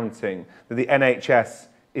recounting that the NHS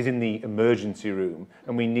is in the emergency room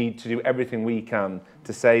and we need to do everything we can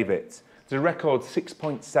to save it. There's a record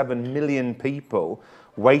 6.7 million people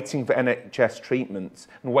waiting for NHS treatments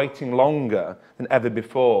and waiting longer than ever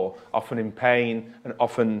before, often in pain and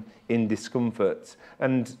often in discomfort.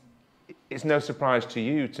 And it's no surprise to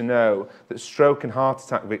you to know that stroke and heart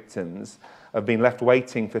attack victims have been left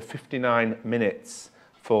waiting for 59 minutes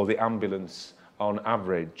for the ambulance on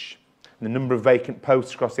average. And the number of vacant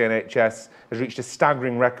posts across the NHS has reached a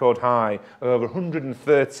staggering record high of over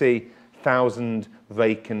 130,000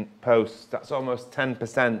 vacant posts. That's almost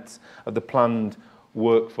 10% of the planned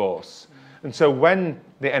workforce. And so when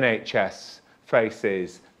the NHS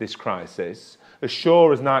faces this crisis, as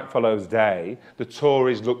sure as night follows day, the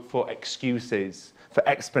Tories look for excuses, for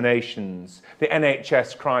explanations. The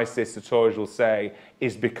NHS crisis, the Tories will say,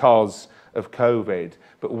 is because of COVID.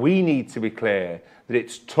 But we need to be clear that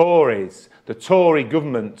it's Tories, the Tory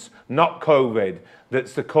government, not COVID,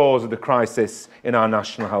 that's the cause of the crisis in our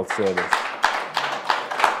National Health Service.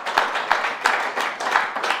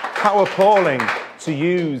 How appalling to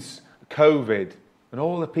use COVID and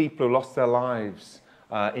all the people who lost their lives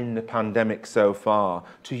in the pandemic so far,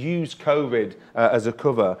 to use COVID as a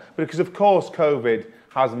cover. Because of course COVID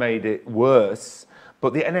has made it worse,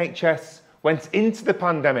 but the NHS went into the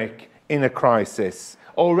pandemic in a crisis,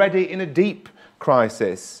 already in a deep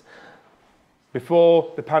crisis.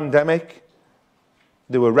 Before the pandemic,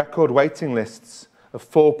 there were record waiting lists of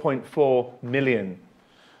 4.4 million,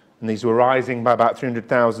 and these were rising by about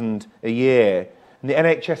 300,000 a year. And the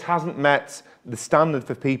NHS hasn't met the standard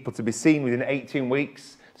for people to be seen within 18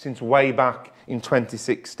 weeks since way back in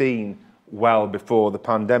 2016, well before the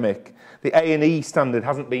pandemic. The A&E standard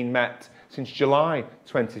hasn't been met since July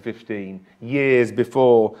 2015, years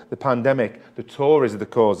before the pandemic. The Tories are the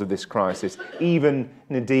cause of this crisis. Even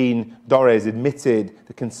Nadine Dorries admitted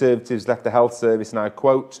the Conservatives left the health service, and I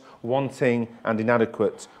quote, wanting and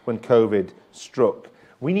inadequate when COVID struck.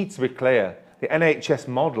 We need to be clear, the NHS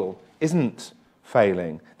model isn't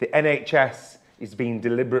failing. The NHS is being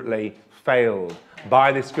deliberately failed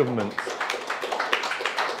by this government.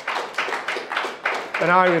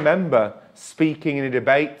 And I remember speaking in a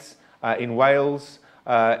debate in Wales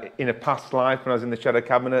in a past life when I was in the Shadow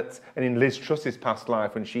Cabinet, and in Liz Truss's past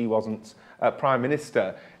life when she wasn't Prime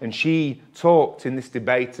Minister. And she talked in this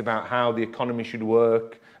debate about how the economy should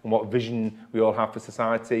work and what vision we all have for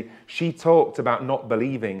society. She talked about not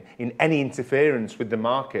believing in any interference with the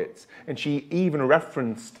market. And she even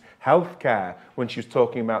referenced healthcare when she was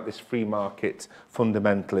talking about this free market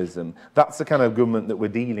fundamentalism. That's the kind of government that we're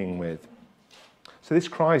dealing with. So this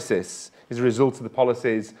crisis is a result of the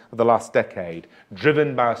policies of the last decade,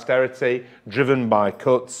 driven by austerity, driven by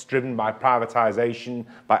cuts, driven by privatisation,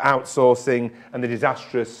 by outsourcing, and the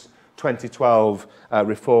disastrous 2012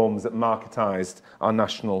 reforms that marketised our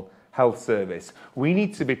National Health Service. We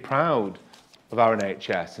need to be proud of our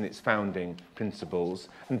NHS and its founding principles,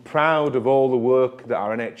 and proud of all the work that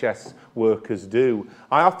our NHS workers do.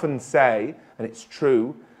 I often say, and it's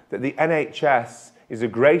true, that the NHS is the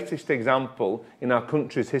greatest example in our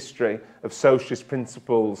country's history of socialist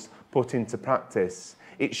principles put into practice.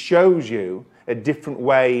 It shows you a different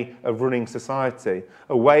way of running society,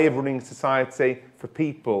 a way of running society for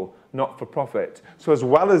people, not for profit. So as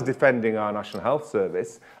well as defending our National Health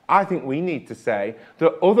Service, I think we need to say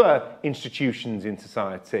that other institutions in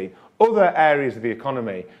society, other areas of the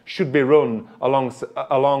economy should be run along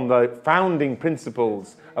the founding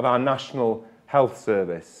principles of our National Health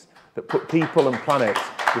Service that put people and planet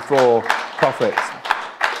before profit.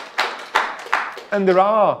 And there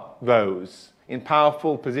are those in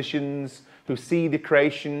powerful positions who see the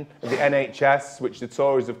creation of the NHS, which the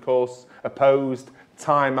Tories, of course, opposed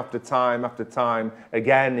time after time after time,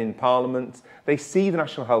 again in Parliament. They see the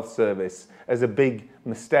National Health Service as a big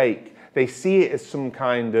mistake. They see it as some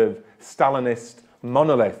kind of Stalinist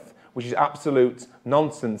monolith, which is absolute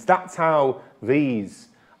nonsense. That's how these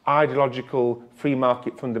ideological free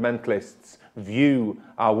market fundamentalists view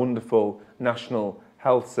our wonderful National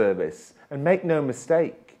Health Service. And make no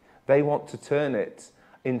mistake, they want to turn it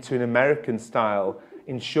into an American-style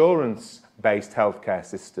insurance-based healthcare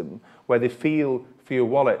system where they feel for your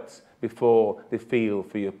wallet before they feel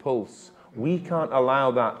for your pulse. We can't allow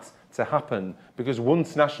that to happen because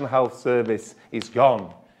once National Health Service is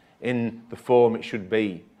gone in the form it should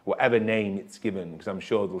be, whatever name it's given, because I'm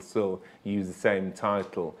sure they'll still use the same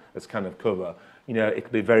title as kind of cover, you know,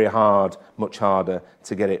 it'll be very hard, much harder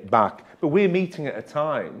to get it back. But we're meeting at a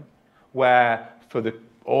time where for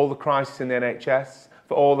all the crisis in the NHS,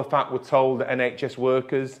 for all the fact we're told that NHS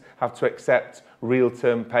workers have to accept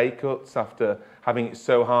real-term pay cuts after having it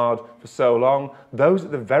so hard for so long, those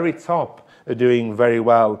at the very top are doing very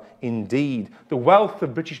well indeed. The wealth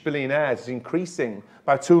of British billionaires is increasing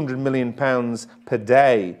by £200 million per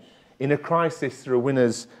day. In a crisis, there are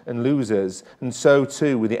winners and losers, and so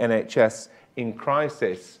too with the NHS in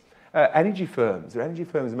crisis. Energy firms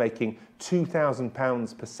are making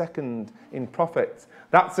 £2,000 per second in profit.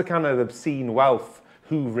 That's the kind of obscene wealth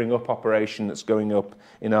hoovering up operation that's going up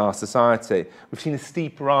in our society. We've seen a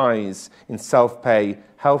steep rise in self-pay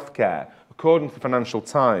healthcare. According to the Financial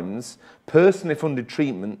Times, personally funded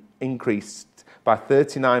treatment increased by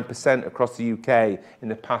 39% across the UK in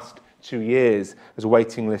the past 2 years as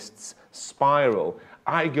waiting lists spiral.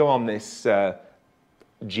 I go on this GP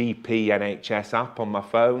NHS app on my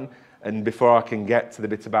phone, and before I can get to the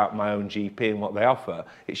bit about my own GP and what they offer,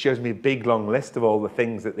 it shows me a big long list of all the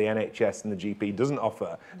things that the NHS and the GP doesn't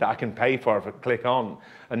offer that I can pay for if I click on.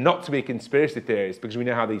 And not to be a conspiracy theorist, because we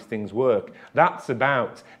know how these things work, that's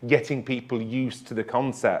about getting people used to the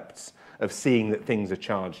concepts of seeing that things are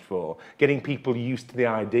charged for, getting people used to the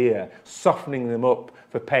idea, softening them up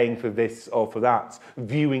for paying for this or for that,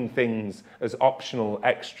 viewing things as optional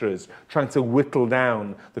extras, trying to whittle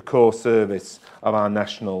down the core service of our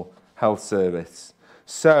National Health Service.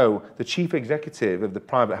 So the chief executive of the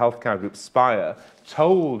private healthcare group Spire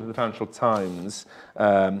told the Financial Times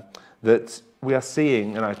that we are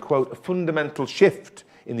seeing, and I quote, a fundamental shift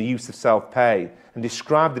in the use of self-pay, and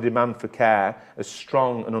described the demand for care as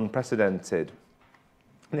strong and unprecedented.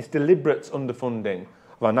 And this deliberate underfunding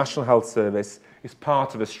of our National Health Service is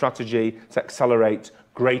part of a strategy to accelerate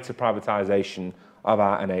greater privatisation of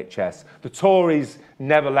our NHS. The Tories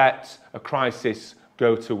never let a crisis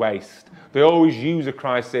go to waste. They always use a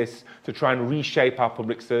crisis to try and reshape our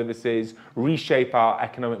public services, reshape our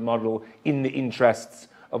economic model in the interests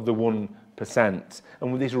of the 1%.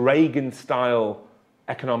 And with this Reagan-style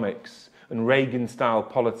economics and Reagan-style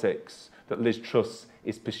politics that Liz Truss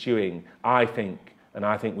is pursuing, I think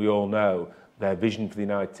we all know, their vision for the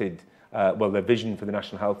their vision for the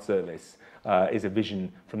National Health Service is a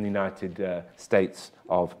vision from the United States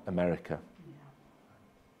of America.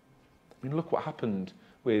 I mean, look what happened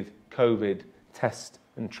with COVID test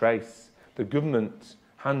and trace. The government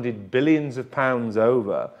handed billions of pounds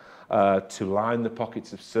over to line the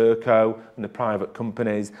pockets of Serco and the private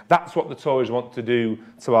companies. That's what the Tories want to do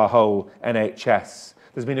to our whole NHS.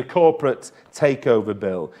 There's been a corporate takeover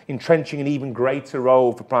bill, entrenching an even greater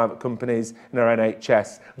role for private companies in our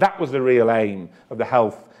NHS. That was the real aim of the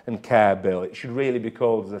Health and Care Bill. It should really be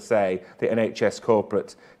called, as I say, the NHS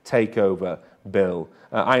Corporate Takeover Bill.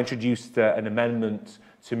 I introduced an amendment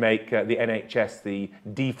to make the NHS the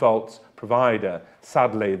default provider.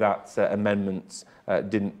 Sadly, that amendment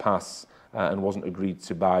didn't pass and wasn't agreed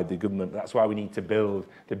to by the government. That's why we need to build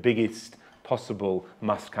the biggest possible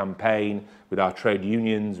mass campaign with our trade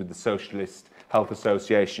unions, with the Socialist Health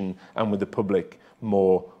Association and with the public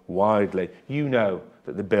more widely. You know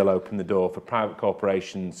that the bill opened the door for private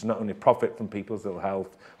corporations to not only profit from people's ill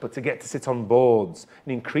health, but to get to sit on boards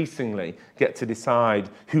and increasingly get to decide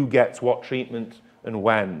who gets what treatment and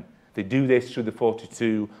when. They do this through the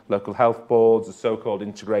 42 local health boards, the so-called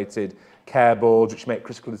integrated care boards, which make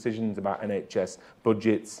critical decisions about NHS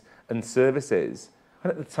budgets and services.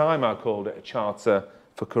 And at the time, I called it a charter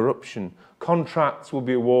for corruption. Contracts will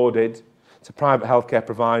be awarded to private healthcare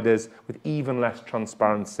providers with even less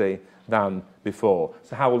transparency than before.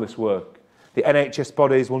 So how will this work? The NHS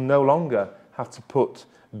bodies will no longer have to put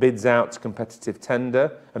bids out to competitive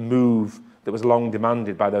tender, a move that was long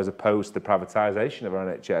demanded by those opposed to the privatisation of our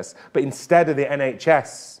NHS. But instead of the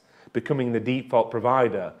NHS becoming the default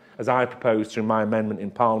provider, as I proposed through my amendment in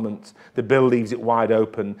Parliament, the bill leaves it wide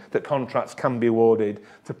open that contracts can be awarded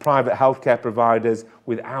to private healthcare providers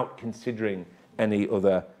without considering any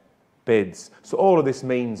other bids. So all of this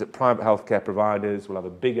means that private healthcare providers will have a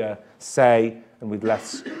bigger say and with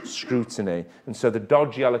less scrutiny. And so the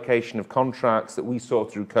dodgy allocation of contracts that we saw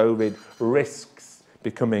through COVID risks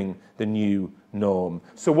becoming the new norm.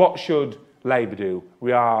 So what should Labour do?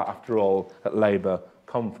 We are, after all, at Labour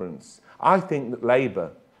conference. I think that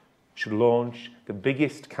Labour should launch the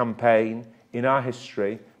biggest campaign in our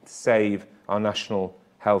history to save our National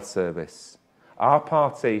Health Service. Our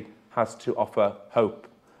party has to offer hope.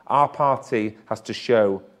 Our party has to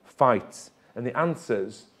show fight. And the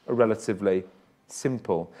answers are relatively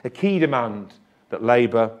simple. A key demand that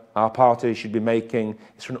Labour, our party, should be making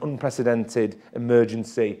is for an unprecedented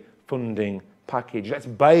emergency funding package. Let's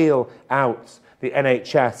bail out the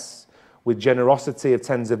NHS with generosity of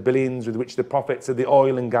tens of billions with which the profits of the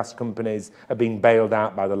oil and gas companies are being bailed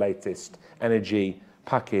out by the latest energy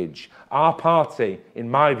package. Our party,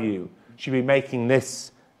 in my view, should be making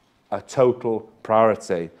this a total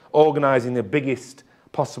priority, organising the biggest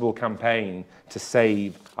possible campaign to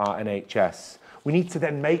save our NHS. We need to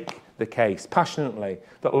then make the case passionately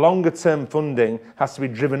that longer-term funding has to be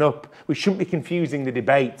driven up. We shouldn't be confusing the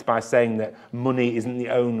debate by saying that money isn't the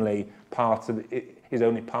only part of is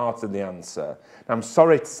only part of the answer. And I'm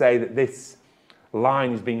sorry to say that this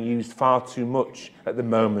line is being used far too much at the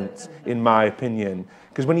moment, in my opinion,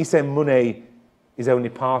 because when you say money is only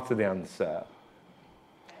part of the answer,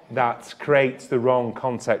 that creates the wrong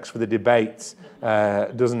context for the debate,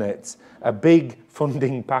 doesn't it? A big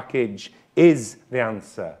funding package is the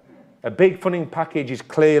answer. A big funding package is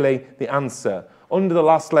clearly the answer. Under the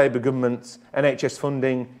last Labour government, NHS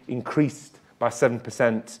funding increased by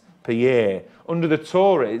 7% per year. Under the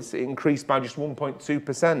Tories, it increased by just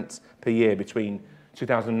 1.2% per year between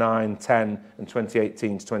 2009, 10 and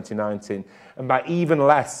 2018 to 2019, and by even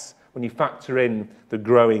less when you factor in the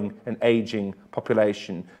growing and ageing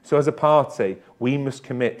population. So as a party, we must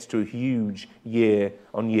commit to a huge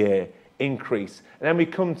year-on-year increase. And then we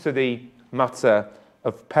come to the matter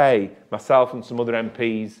of pay. Myself and some other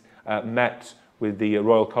MPs met with the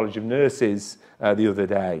Royal College of Nurses the other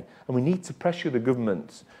day. And we need to pressure the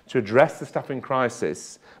government to address the staffing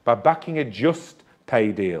crisis by backing a just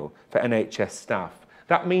pay deal for NHS staff.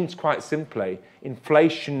 That means, quite simply,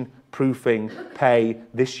 inflation-proofing pay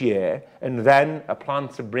this year and then a plan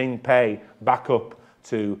to bring pay back up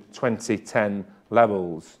to 2010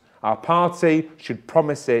 levels. Our party should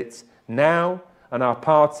promise it now, and our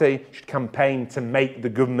party should campaign to make the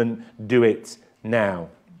government do it now.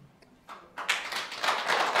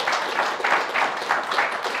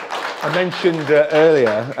 I mentioned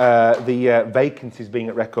earlier the vacancies being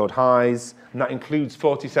at record highs, and that includes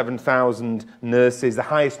 47,000 nurses, the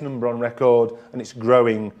highest number on record, and it's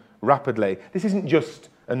growing rapidly. This isn't just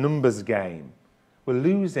a numbers game. We're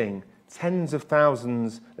losing tens of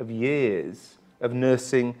thousands of years of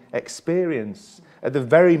nursing experience at the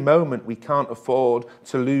very moment we can't afford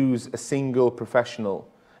to lose a single professional,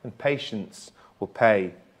 and patients will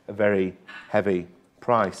pay a very heavy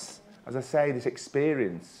price. As I say, this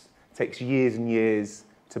experience takes years and years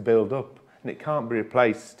to build up, and it can't be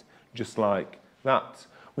replaced just like that.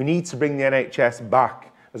 We need to bring the NHS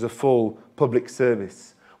back as a full public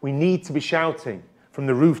service. We need to be shouting from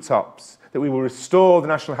the rooftops that we will restore the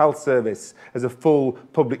National Health Service as a full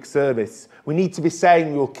public service. We need to be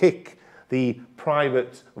saying we will kick the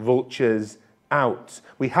private vultures out.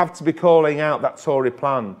 We have to be calling out that Tory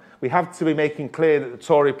plan. We have to be making clear that the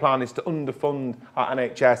Tory plan is to underfund our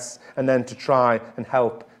NHS and then to try and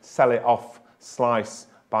help sell it off slice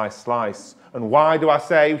by slice. And why do I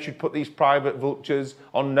say we should put these private vultures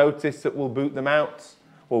on notice that we'll boot them out?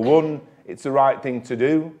 Well, one, it's the right thing to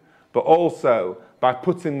do, but also by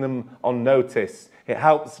putting them on notice. It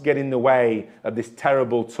helps get in the way of this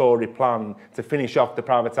terrible Tory plan to finish off the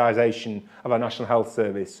privatisation of our National Health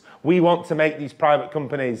Service. We want to make these private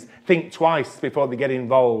companies think twice before they get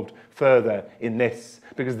involved further in this,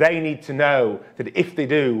 because they need to know that if they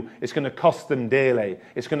do, it's going to cost them dearly.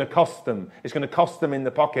 It's going to cost them. It's going to cost them in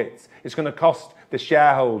the pockets. It's going to cost the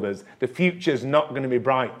shareholders. The future's not going to be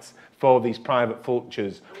bright for these private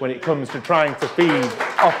vultures when it comes to trying to feed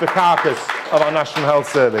off the carcass of our National Health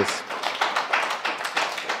Service.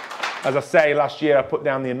 As I say, last year I put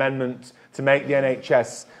down the amendment to make the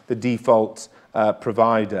NHS the default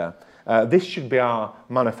provider. This should be our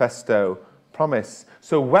manifesto promise.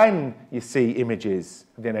 So when you see images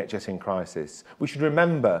of the NHS in crisis, we should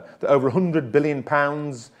remember that over £100 billion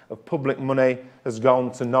of public money has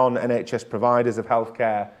gone to non-NHS providers of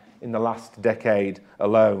healthcare in the last decade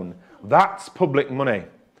alone. That's public money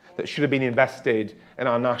that should have been invested in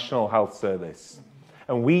our National Health Service.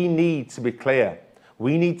 And we need to be clear.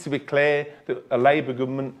 We need to be clear that a Labour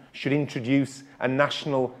government should introduce a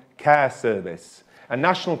national care service. A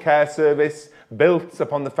national care service built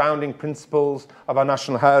upon the founding principles of our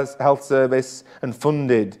National Health Service and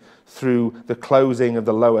funded through the closing of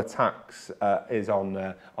the lower tax is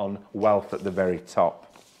on wealth at the very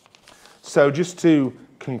top. So just to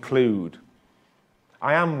conclude,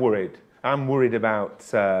 I am worried. I'm worried about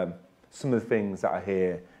some of the things that I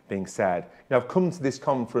hear being said. You know, I've come to this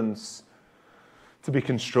conference to be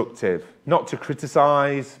constructive, not to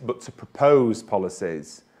criticise, but to propose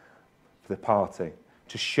policies for the party,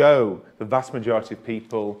 to show the vast majority of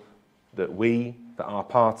people that our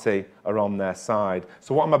party are on their side.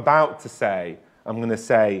 So what I'm about to say, I'm going to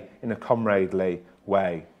say in a comradely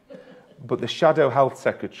way. But the Shadow Health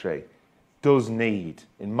Secretary does need,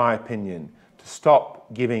 in my opinion, to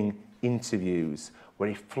stop giving interviews where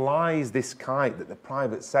he flies this kite that the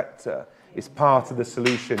private sector is part of the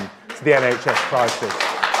solution to the NHS crisis.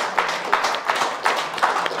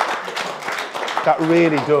 That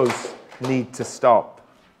really does need to stop,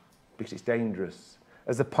 because it's dangerous.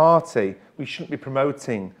 As a party, we shouldn't be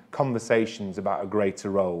promoting conversations about a greater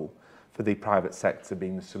role for the private sector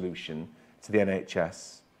being the solution to the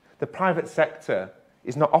NHS. The private sector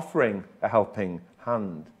is not offering a helping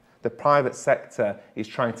hand. The private sector is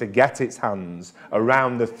trying to get its hands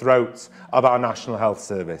around the throats of our National Health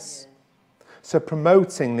Service. So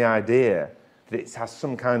promoting the idea that it has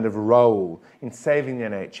some kind of role in saving the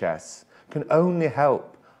NHS can only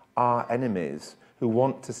help our enemies who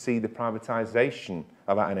want to see the privatisation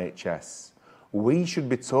of our NHS. We should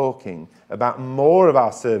be talking about more of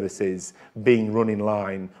our services being run in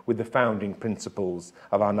line with the founding principles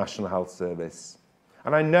of our National Health Service.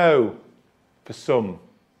 And I know, for some,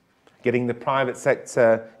 getting the private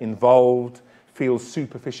sector involved feels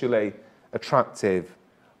superficially attractive,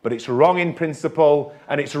 but it's wrong in principle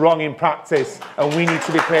and it's wrong in practice, and we need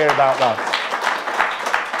to be clear about that.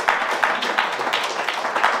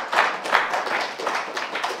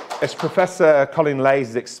 As Professor Colin Lays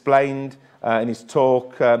has explained in his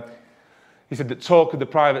talk, he said that talk of the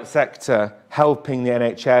private sector helping the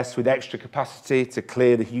NHS with extra capacity to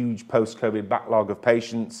clear the huge post-COVID backlog of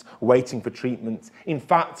patients waiting for treatment, in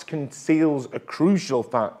fact, conceals a crucial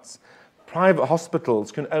fact. Private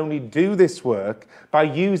hospitals can only do this work by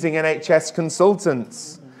using NHS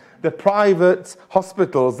consultants. The private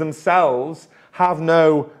hospitals themselves have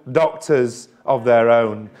no doctors of their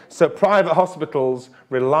own. So private hospitals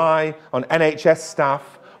rely on NHS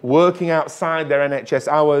staff working outside their NHS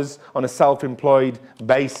hours on a self-employed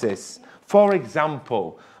basis. For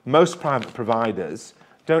example, most private providers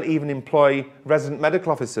don't even employ resident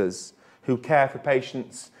medical officers who care for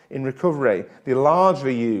patients in recovery. They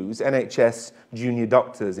largely use NHS junior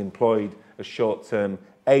doctors employed as short-term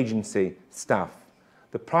agency staff.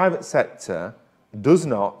 The private sector does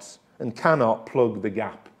not and cannot plug the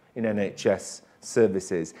gap in NHS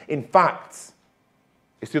services. In fact,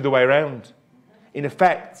 it's the other way around. In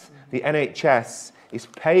effect, the NHS is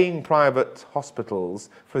paying private hospitals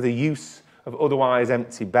for the use of otherwise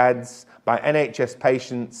empty beds by NHS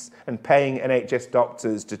patients and paying NHS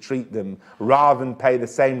doctors to treat them, rather than pay the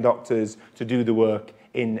same doctors to do the work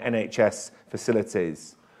in NHS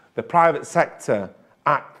facilities. The private sector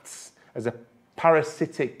acts as a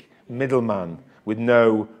parasitic middleman with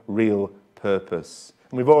no real purpose.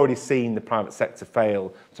 And we've already seen the private sector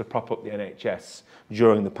fail to prop up the NHS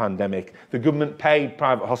during the pandemic. The government paid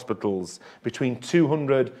private hospitals between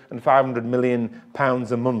 £200 and £500 million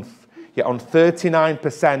a month, yet on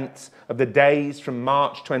 39% of the days from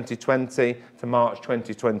March 2020 to March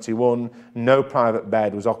 2021, no private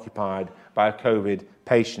bed was occupied by a COVID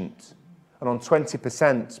patient. and on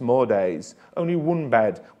 20% more days, only one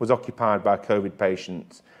bed was occupied by COVID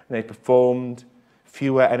patients, and they performed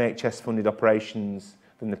fewer NHS-funded operations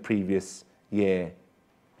than the previous year.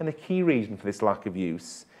 And the key reason for this lack of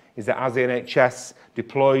use is that as the NHS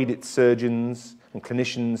deployed its surgeons and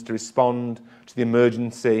clinicians to respond to the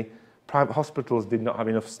emergency, private hospitals did not have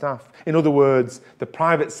enough staff. In other words, the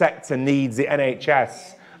private sector needs the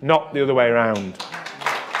NHS, not the other way around.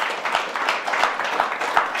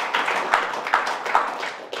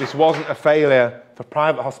 This wasn't a failure for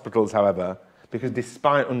private hospitals, however, because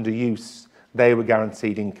despite underuse, they were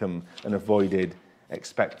guaranteed income and avoided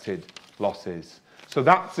expected losses. So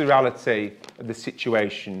that's the reality of the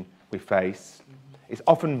situation we face. It's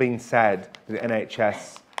often been said that the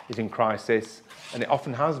NHS is in crisis, and it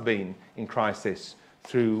often has been in crisis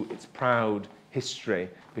through its proud history,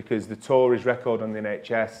 because the Tories' record on the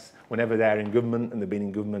NHS, whenever they're in government, and they've been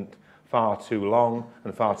in government far too long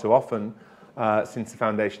and far too often, since the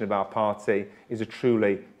foundation of our party, is a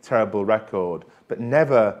truly terrible record. But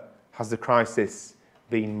never has the crisis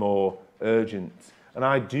been more urgent. And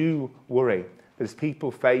I do worry that as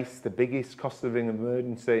people face the biggest cost of living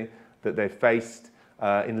emergency that they've faced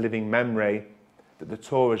in living memory, that the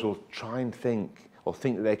Tories will try and think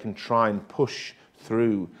that they can try and push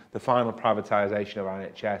through the final privatisation of our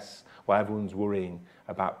NHS, where everyone's worrying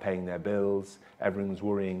about paying their bills, everyone's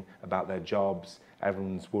worrying about their jobs,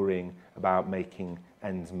 everyone's worrying about making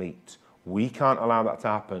ends meet. We can't allow that to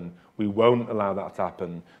happen. We won't allow that to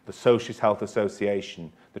happen. The Socialist Health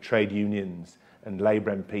Association, the trade unions, and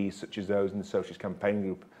Labour MPs, such as those in the Socialist Campaign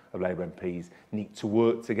Group of Labour MPs, need to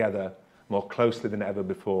work together more closely than ever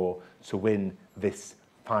before to win this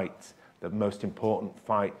fight, the most important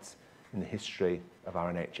fight in the history of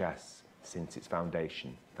our NHS since its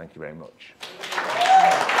foundation. Thank you very much.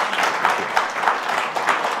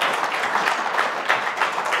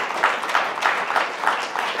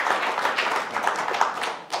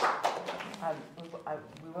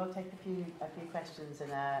 We will take a few questions in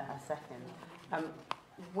a second.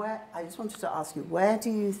 I just wanted to ask you, where do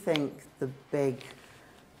you think the big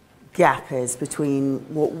gap is between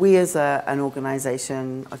what we as an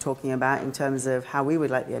organisation are talking about in terms of how we would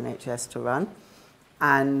like the NHS to run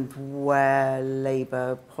and where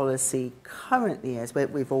Labour policy currently is?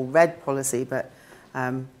 We've all read policy, but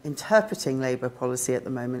interpreting Labour policy at the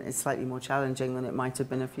moment is slightly more challenging than it might have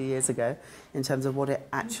been a few years ago in terms of what it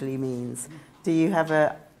actually means. Do you have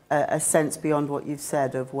a sense beyond what you've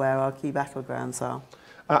said of where our key battlegrounds are?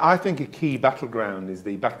 I think a key battleground is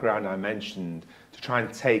the background I mentioned, to try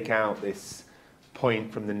and take out this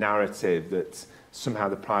point from the narrative that somehow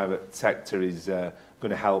the private sector is going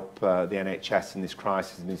to help the NHS in this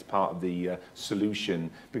crisis and is part of the solution,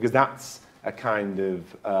 because that's a kind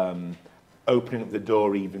of opening up the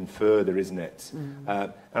door even further, isn't it?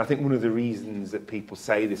 And I think one of the reasons that people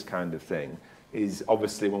say this kind of thing is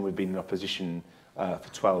obviously when we've been in opposition for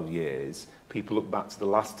 12 years, people look back to the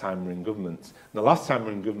last time we were in government. And the last time we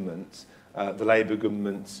were in government, the Labour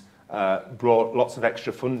government brought lots of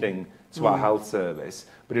extra funding to our health service,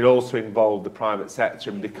 but it also involved the private sector.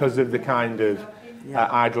 And because of the kind of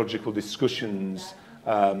ideological discussions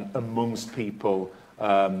amongst people who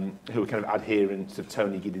are kind of adherents of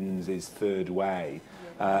Tony Giddens' third way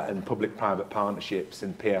and public-private partnerships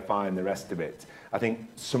and PFI and the rest of it, I think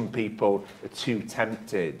some people are too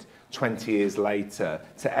tempted 20 years later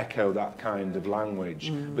to echo that kind of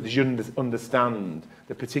language. But as you understand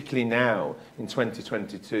that particularly now in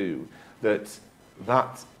 2022, that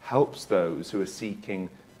helps those who are seeking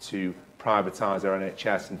to privatise our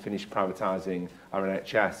NHS and finish privatising our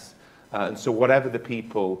NHS. And so whatever the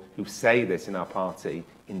people who say this in our party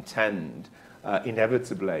intend,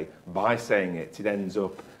 inevitably, by saying it, it ends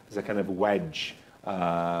up as a kind of wedge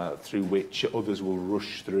through which others will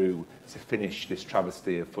rush through to finish this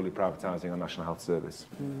travesty of fully privatising our National Health Service.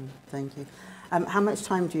 Thank you. How much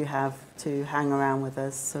time do you have to hang around with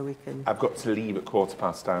us so we can... I've got to leave at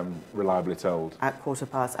 15:15, I'm reliably told. At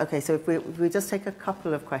 15:15. Okay, so if we just take a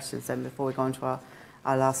couple of questions then before we go on to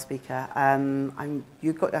our last speaker.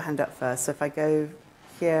 You've got your hand up first, so if I go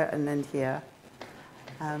here and then here.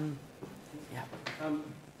 Thank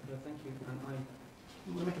you.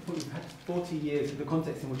 I want to make a point. We've had 40 years, in the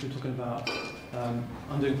context in which we're talking about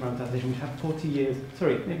undoing privatisation, we've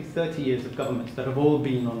had maybe 30 years of governments that have all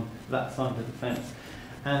been on that side of the fence.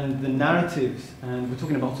 And the narratives, and we're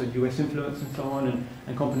talking about US influence and so on,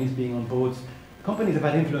 and companies being on boards. Companies have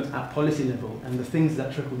had influence at policy level, and the things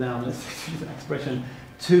that trickle down, let's use that expression,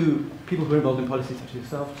 to people who are involved in policy, such as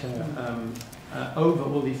yourself, Chair, over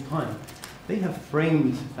all these time. they have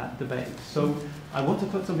framed that debate. So I want to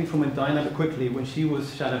put something from Diana quickly when she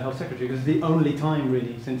was Shadow Health Secretary, because the only time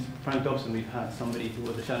really since Frank Dobson we've had somebody who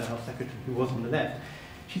was a Shadow Health Secretary who was on the left.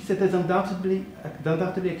 She said there's undoubtedly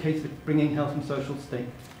a case of bringing health and social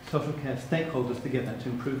care stakeholders together to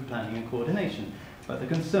improve planning and coordination. But the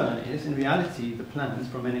concern is, in reality, the plans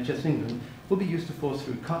from NHS England will be used to force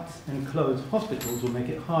through cuts and close hospitals, will make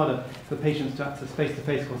it harder for patients to access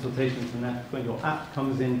face-to-face consultations, and that's when your app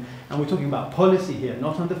comes in. And we're talking about policy here,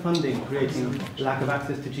 not underfunding, creating lack of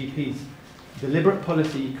access to GPs. Deliberate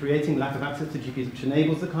policy, creating lack of access to GPs, which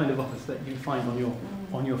enables the kind of office that you find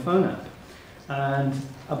on your phone app. And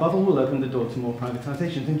above all, will open the door to more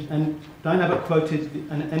privatisations. And Diane Abbott quoted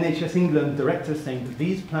an NHS England director saying that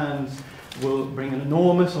these plans will bring an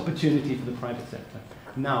enormous opportunity for the private sector.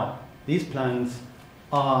 Now, these plans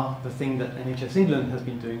are the thing that NHS England has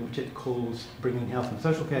been doing, which it calls bringing health and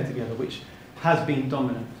social care together, which has been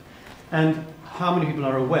dominant. And how many people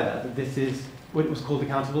are aware that this is what was called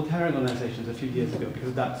accountable caring organisations a few years ago,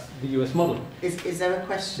 because that's the US model. Is there a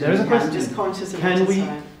question? There is a question. I'm just conscious of Can we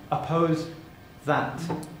time. oppose that,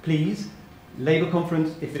 please? Labour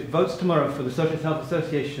conference, if it votes tomorrow for the Social Health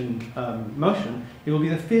Association motion, it will be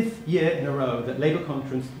the 5th year in a row that Labour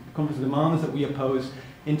conference demands that we oppose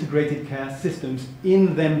integrated care systems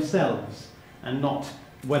in themselves and not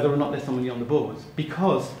whether or not there's somebody on the boards,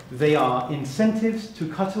 because they are incentives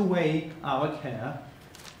to cut away our care.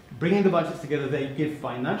 Bringing the budgets together, they give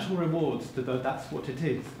financial rewards to those, that's what it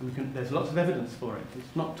is. And there's lots of evidence for it.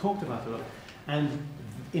 It's not talked about a lot. And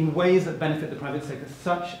in ways that benefit the private sector,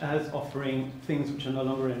 such as offering things which are no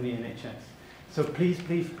longer in the NHS. So please,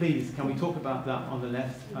 please, please, can we talk about that on the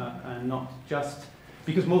left and not just,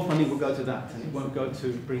 because more funding will go to that and it won't go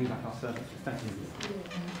to bringing back our services. Thank you.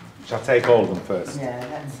 Shall I take all of them first? Yeah,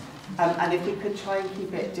 that's, and if we could try and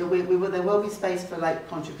keep it, there will be space for like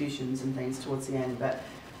contributions and things towards the end, but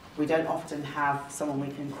we don't often have someone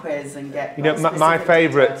we can quiz and get. You know, my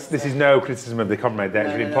favourite, this is no criticism of the comrade there,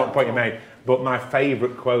 it's a point you made, but my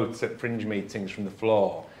favourite quotes at fringe meetings from the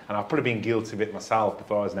floor, and I've probably been guilty of it myself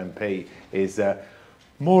before I was an MP, is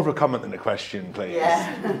more of a comment than a question, please.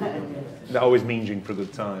 Yeah. That always means you in for a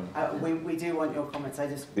good time. We do want your comments.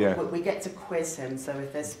 We get to quiz him, so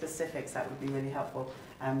if there's specifics, that would be really helpful.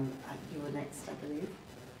 You were next, I believe.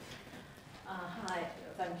 Hi,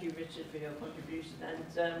 thank you, Richard, for your contribution.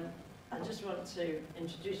 And I just want to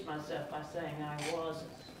introduce myself by saying I was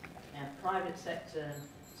a private sector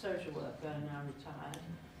social worker, now retired.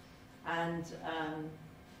 And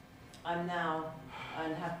I'm now,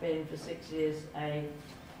 and have been for 6 years, a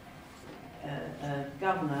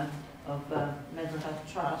governor of a mental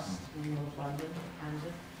health trust in North London,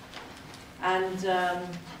 Camden. And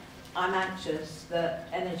I'm anxious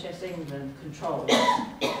that NHS England controls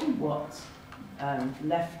what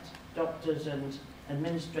left doctors and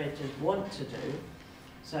administrators want to do.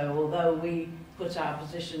 So although we put our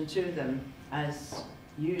position to them as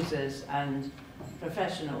users and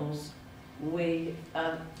professionals, we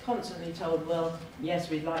are constantly told, well, yes,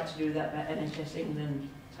 we'd like to do that, but NHS England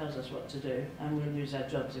tells us what to do, and we'll lose our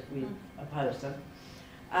jobs if we oppose them.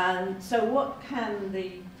 And so what can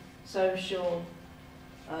the social,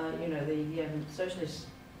 the socialist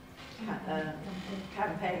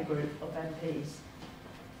campaign group of MPs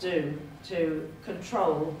do to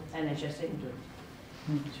control NHS England?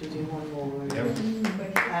 Should we do one more? The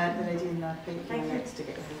lady in the pink next to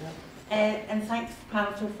get your hand up. And thanks,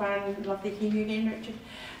 panel, so far, and lovely to hear you again, Richard.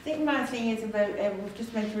 I think my thing is about, we've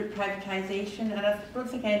just went through privatisation, and I don't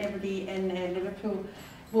think anybody in Liverpool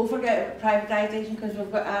will forget about privatisation, because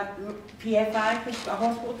we've got a PFI, we've got a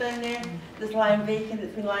hospital down there that's lying vacant,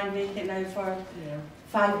 it's been lying vacant now for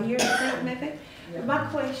 5 years, I think, maybe. But my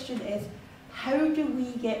question is, how do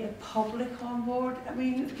we get the public on board? I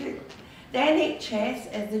mean, the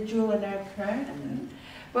NHS is the jewel in our crown,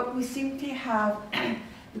 but we seem to have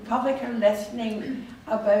the public are listening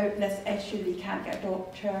about this issue. They can't get a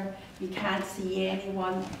doctor, you can't see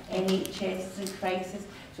anyone, NHS is in crisis,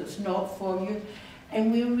 so it's not for you. And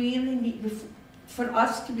we really need, for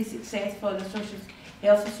us to be successful in the Social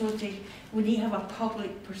Health Association, we need to have a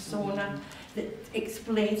public persona that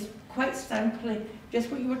explains quite simply just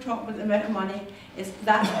what you were talking about, the amount of money, is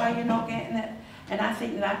that's why you're not getting it. And I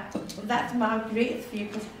think that's my greatest fear,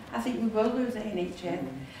 because I think we will lose the NHS,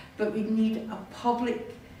 but we need a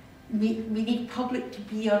public, we need public to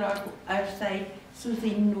be on our side, so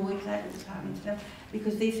they know exactly what's happening to them,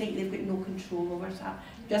 because they think they've got no control over that.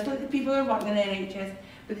 Just like the people who are working in the NHS,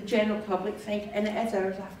 but the general public think, and it is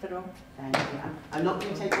ours after all. Thank you. I'm not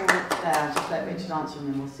going to take all of it there, just let Richard answer, and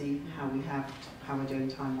then we'll see how we're doing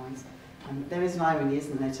time-wise. There is an irony,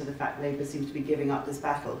 isn't there, to the fact Labour seems to be giving up this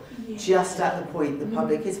battle just at the point the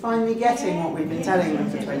public is finally getting what we've been telling them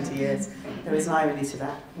for 20 years. There is an irony to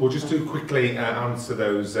that. We'll just do quickly answer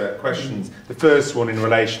those questions. The first one in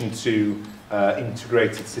relation to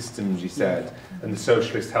integrated systems, you said, and the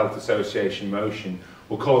Socialist Health Association motion.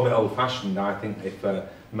 We'll call them old-fashioned, I think, if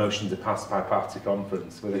motions are passed by party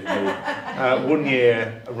conference, whether it be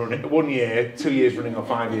 1 year, 2 years running or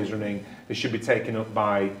 5 years running, they should be taken up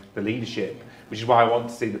by the leadership, which is why I want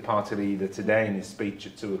to see the party leader today in his speech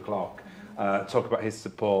at 2 o'clock talk about his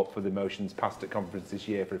support for the motions passed at conference this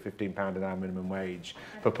year for a £15 an hour minimum wage,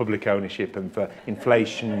 for public ownership and for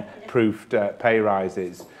inflation-proofed pay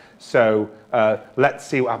rises. So let's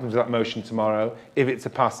see what happens with that motion tomorrow. If it's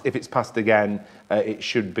passed again, it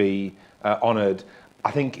should be honoured. I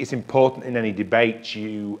think it's important in any debate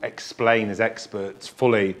you explain as experts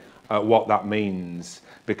fully what that means,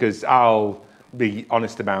 because I'll be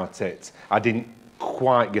honest about it. I didn't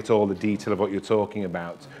quite get all the detail of what you're talking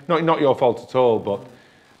about. Not your fault at all, but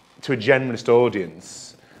to a generalist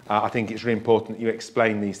audience, I think it's really important that you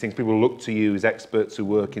explain these things. People look to you as experts who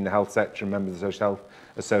work in the health sector and members of the Social Health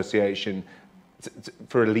Association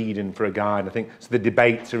for a lead and for a guide. I think so. The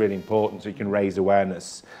debates are really important, so you can raise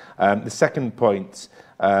awareness. The second point: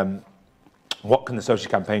 what can the social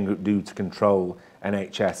campaign group do to control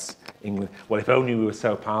NHS England? Well, if only we were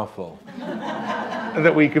so powerful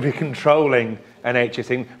that we could be controlling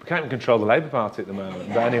NHS England. We can't even control the Labour Party at the moment.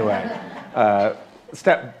 But anyway,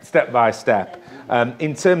 step by step.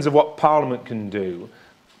 In terms of what Parliament can do,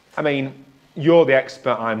 I mean, you're the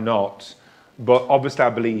expert, I'm not. But obviously I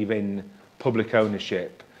believe in public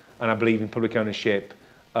ownership, and I believe in public ownership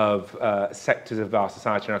of sectors of our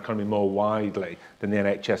society and our economy more widely than the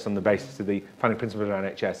NHS on the basis of the founding principles of the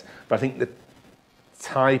NHS. But I think the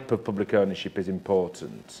type of public ownership is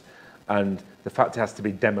important, and the fact it has to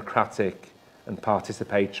be democratic and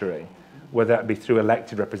participatory, whether that be through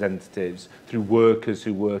elected representatives, through workers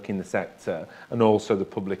who work in the sector, and also the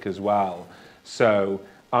public as well. So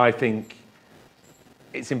I think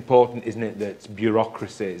it's important, isn't it, that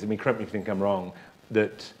bureaucracies, I mean, correct me if you think I'm wrong,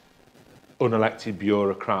 that unelected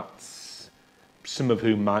bureaucrats, some of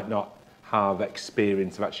whom might not have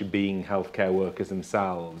experience of actually being healthcare workers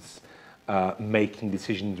themselves, making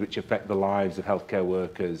decisions which affect the lives of healthcare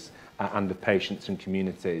workers and of patients and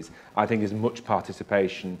communities. I think as much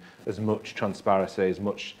participation, as much transparency, as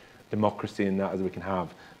much democracy in that as we can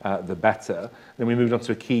have, the better. Then we moved on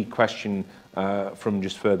to a key question from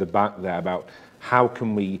just further back there about how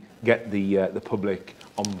can we get the public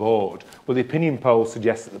on board? Well, the opinion polls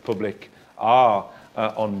suggest that the public are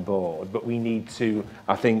on board, but we need to,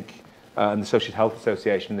 I think, and the Social Health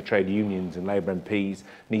Association and the trade unions and Labour MPs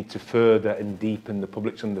need to further and deepen the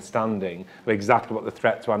public's understanding of exactly what the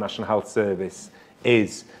threat to our National Health Service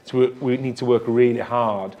is. So we need to work really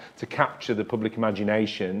hard to capture the public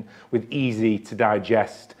imagination with easy to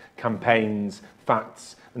digest campaigns,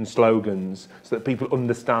 facts and slogans so that people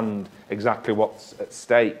understand exactly what's at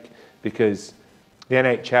stake, because the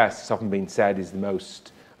NHS, it's often been said, is the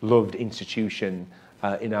most loved institution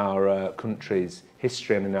in our country's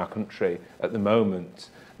history and in our country at the moment.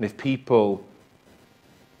 And if people,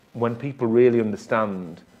 when people really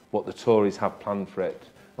understand what the Tories have planned for it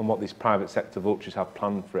and what these private sector vultures have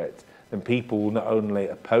planned for it, then people will not only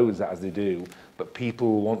oppose that as they do, but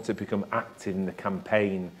people will want to become active in the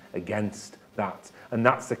campaign against that. And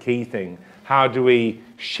that's the key thing. How do we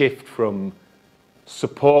shift from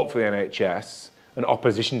support for the NHS and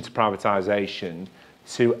opposition to privatisation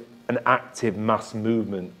to an active mass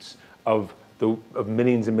movement of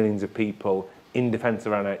millions and millions of people in defence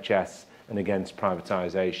of our NHS and against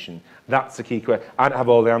privatisation? That's the key question. I don't have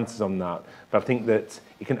all the answers on that, but I think that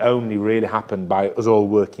it can only really happen by us all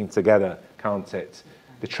working together, can't it?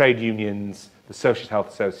 The trade unions, the Social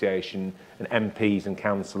Health Association, and MPs and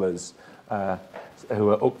councillors who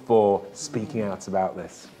are up for speaking out about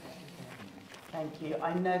this. Thank you.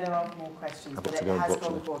 I know there are more questions, but it has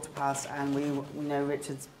gone 15:15, and we know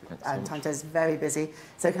Richard's timetable is very busy.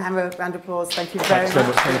 So can I have a round of applause? Thank you very much.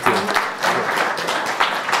 Thank you.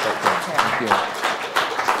 Thank you.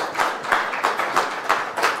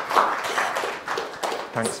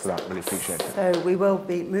 Thanks for that, really appreciate it. So we will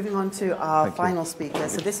be moving on to our final speaker.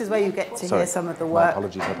 So this is where you get to hear some of the work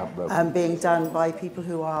being done by people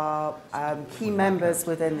who are key members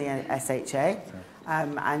within the SHA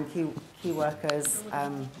and key workers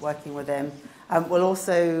working with them.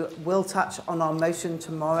 We'll touch on our motion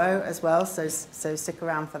tomorrow as well, so stick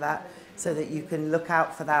around for that, so that you can look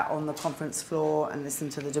out for that on the conference floor and listen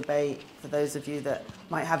to the debate. For those of you that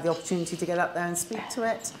might have the opportunity to get up there and speak to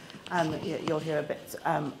it, you'll hear a bit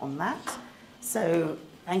on that. So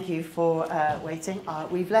Thank you for waiting.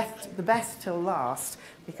 We've left the best till last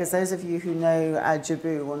because those of you who know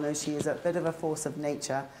Jabou will know she is a bit of a force of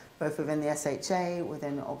nature, both within the SHA,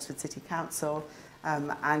 within Oxford City Council,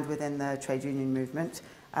 and within the trade union movement.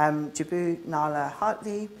 Jabou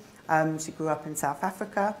Nala-Hartley, she grew up in South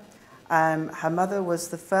Africa. Her mother was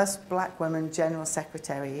the first black woman General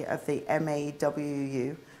Secretary of the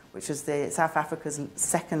MAWU, which was South Africa's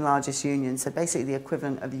second largest union, so basically the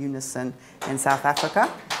equivalent of UNISON in South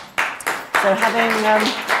Africa. So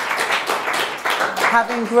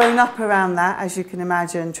having grown up around that, as you can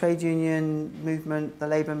imagine, trade union movement, the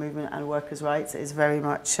labour movement and workers' rights is very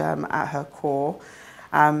much at her core.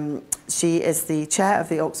 She is the chair of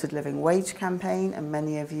the Oxford Living Wage campaign, and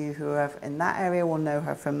many of you who are in that area will know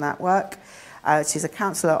her from that work. She's a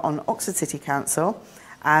councillor on Oxford City Council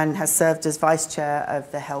and has served as vice chair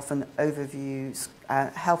of the Health and Overview Scrutiny.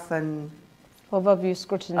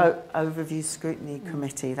 Overview Scrutiny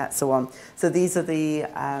Committee, that's the one. So these are the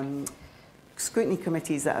scrutiny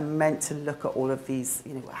committees that are meant to look at all of these,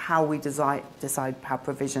 you know, how we decide how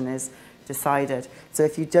provision is decided. So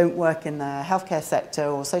if you don't work in the healthcare sector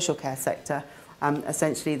or social care sector,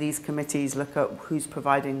 essentially these committees look at who's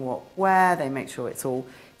providing what where, they make sure it's all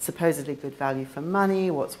supposedly good value for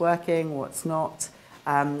money, what's working, what's not,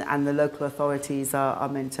 and the local authorities are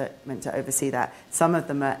meant to oversee that. Some of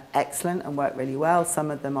them are excellent and work really well, some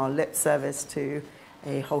of them are lip service to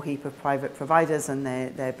a whole heap of private providers, and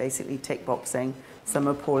they're basically tick boxing some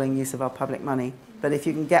appalling use of our public money. But if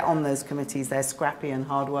you can get on those committees, they're scrappy and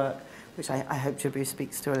hard work, which I hope Jabou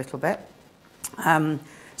speaks to a little bit.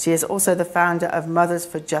 She is also the founder of Mothers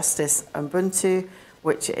for Justice Ubuntu,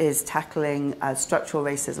 which is tackling structural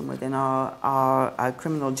racism within our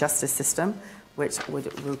criminal justice system, which would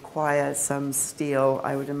require some steel,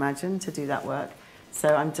 I would imagine, to do that work.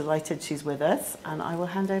 So I'm delighted she's with us, and I will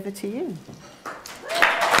hand over to you.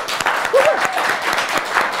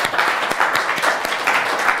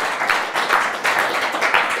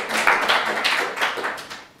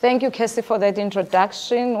 Thank you, Cassi, for that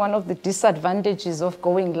introduction. One of the disadvantages of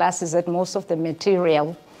going last is that most of the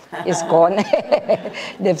material is gone.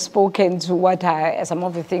 They've spoken to some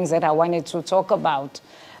of the things that I wanted to talk about.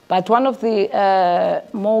 But one of the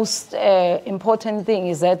most important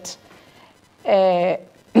things is that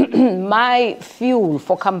my fuel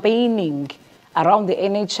for campaigning around the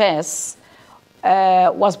NHS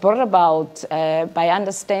was brought about by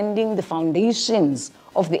understanding the foundations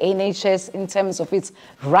of the NHS in terms of its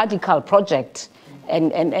radical project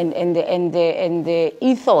and the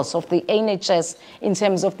ethos of the NHS in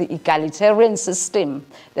terms of the egalitarian system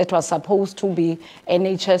that was supposed to be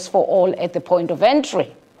NHS for all at the point of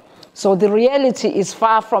entry. So the reality is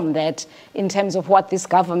far from that in terms of what this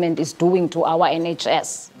government is doing to our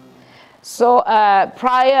NHS. So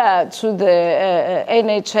prior to the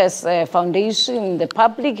NHS Foundation, the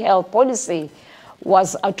public health policy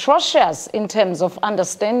was atrocious in terms of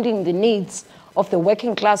understanding the needs of the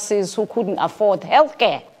working classes who couldn't afford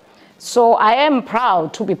healthcare. So I am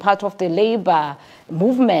proud to be part of the labor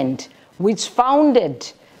movement which founded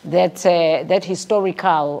that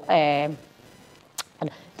historical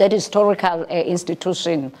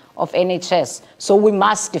institution of NHS. So we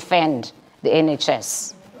must defend the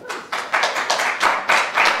NHS.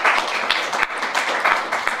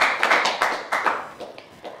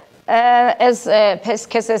 As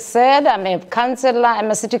Cassi said, I'm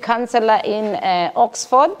a city councillor in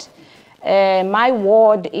Oxford. My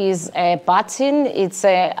ward is Barton. It's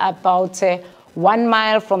about 1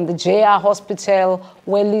 mile from the JR Hospital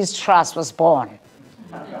where Liz Truss was born.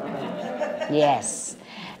 Yes.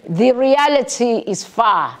 The reality is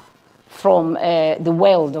far from the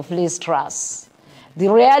world of Liz Truss. The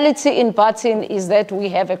reality in Barton is that we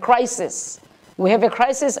have a crisis. We have a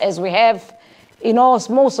crisis as we have in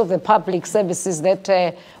most of the public services that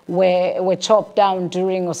were chopped down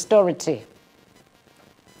during austerity.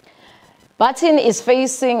 Barton is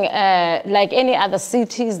facing, like any other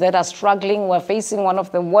cities that are struggling, we're facing one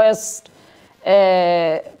of the worst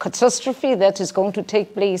catastrophe that is going to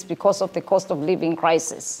take place because of the cost of living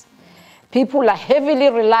crisis. People are heavily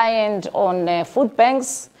reliant on food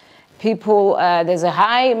banks. There's a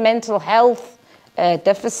high mental health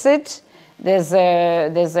deficit. There's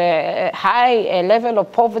a high level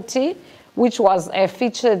of poverty, which was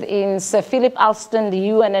featured in Sir Philip Alston, the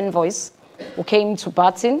UN envoy, who came to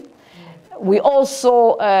Barton. We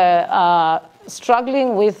also are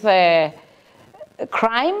struggling with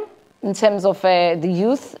crime in terms of the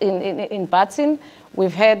youth in Barton.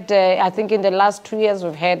 We've had, I think in the last 2 years,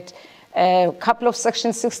 we've had a couple of Section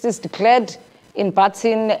 60s declared in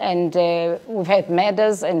Barton, and we've had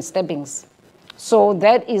murders and stabbings. So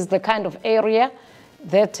that is the kind of area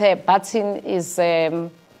that Barton is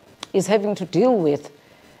having to deal with.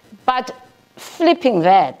 But flipping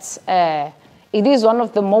that, it is one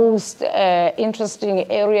of the most interesting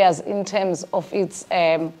areas in terms of its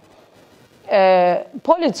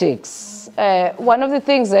politics. One of the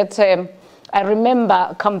things that I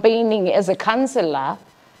remember campaigning as a councillor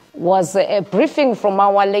was a briefing from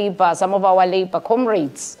some of our Labour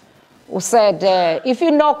comrades, who said, if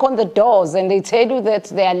you knock on the doors and they tell you that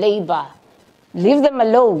they are Labour, leave them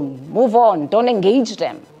alone, move on, don't engage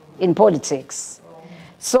them in politics.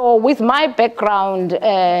 So with my background,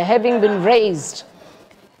 having been raised...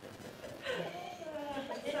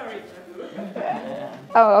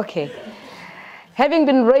 Oh, okay. Having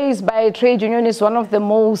been raised by a trade union is one of the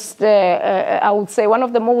most, I would say, one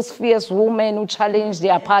of the most fierce women who challenged the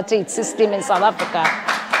apartheid system in South Africa.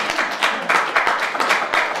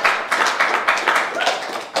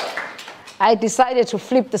 I decided to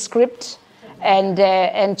flip the script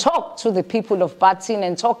and talk to the people of Barton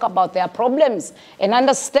and talk about their problems and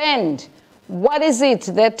understand what is it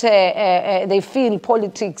that they feel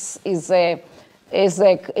politics is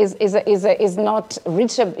not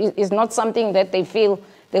reachable, is not something that they feel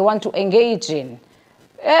they want to engage in.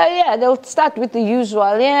 Yeah, they'll start with the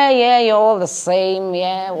usual, yeah, you're all the same,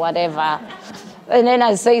 yeah, whatever. And then I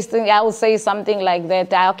will say something like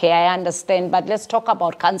that, okay, I understand, but let's talk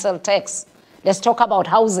about council tax. Let's talk about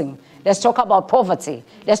housing. Let's talk about poverty.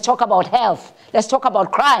 Let's talk about health. Let's talk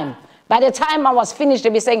about crime. By the time I was finished,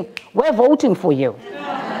 they'd be saying, we're voting for you.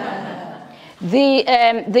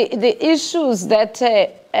 The issues that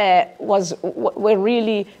were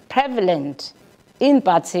really prevalent in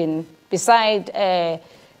Barton, beside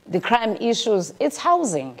the crime issues, it's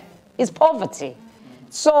housing, it's poverty.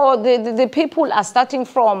 So the people are starting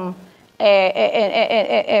from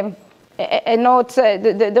there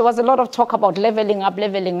was a lot of talk about leveling up.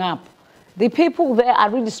 The people there are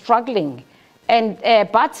really struggling. And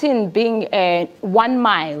Barton being 1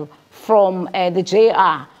 mile from the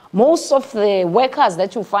JR, most of the workers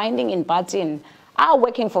that you're finding in Barton are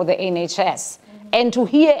working for the NHS. And to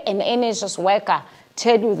hear an NHS worker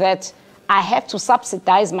tell you that I have to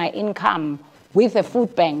subsidize my income with a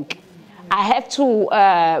food bank, I have to,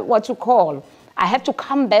 I have to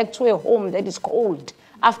come back to a home that is cold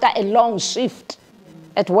after a long shift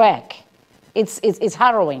at work. It's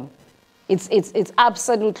harrowing. It's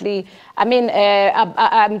absolutely, I mean,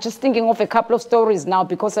 I'm just thinking of a couple of stories now,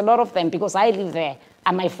 because a lot of them, because I live there,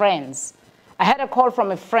 are my friends. I had a call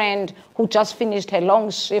from a friend who just finished her long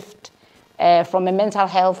shift from a mental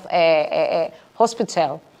health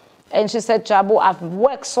hospital. And she said, Jabou, I've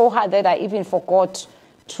worked so hard that I even forgot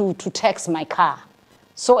to tax my car.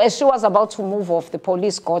 So as she was about to move off, the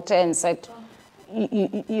police got her and said,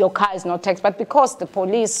 your car is not taxed. But because the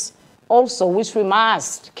police also, which we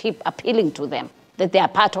must keep appealing to them, that they are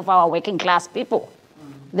part of our working class people.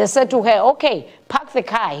 They said to her, okay, park the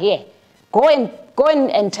car here. Go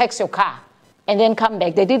and tax your car and then come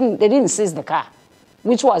back. They didn't seize the car,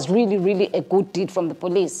 which was really, really a good deed from the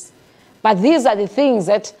police. But these are the things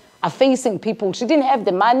that are facing people. She didn't have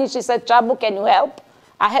the money. She said, Jabou, can you help?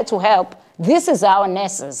 I had to help. This is our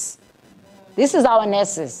nurses. This is our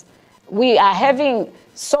nurses. We are having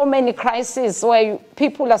so many crises where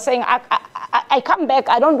people are saying, I come back,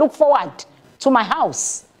 I don't look forward to my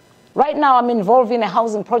house. Right now, I'm involved in a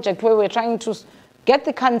housing project where we're trying to get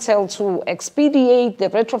the council to expedite the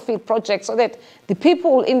retrofit project so that the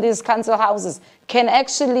people in these council houses can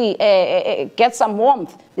actually get some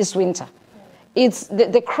warmth this winter.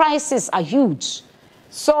 The crises are huge.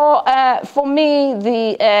 So for me,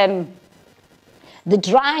 the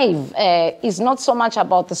drive is not so much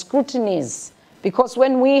about the scrutinies, because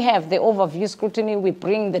when we have the overview scrutiny, we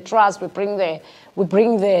bring the trust, we bring the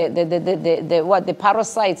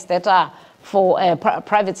parasites that are for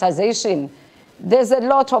privatization. There's a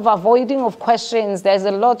lot of avoiding of questions. There's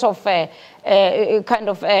a lot of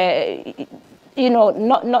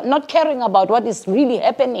not caring about what is really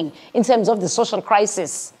happening in terms of the social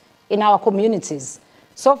crisis in our communities.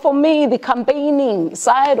 So for me, the campaigning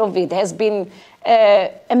side of it has been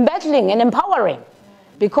embattling and empowering,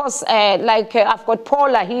 because I've got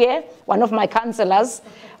Paula here, one of my councillors.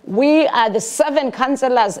 We are the 7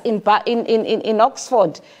 councillors in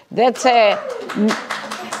Oxford that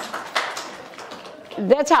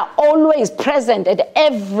are always present at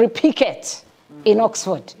every picket in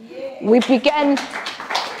Oxford. We began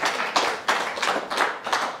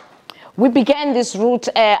this route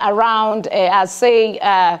around, I'll say,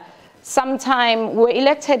 sometime, we were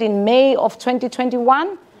elected in May of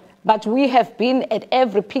 2021, but we have been at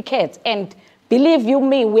every picket, and believe you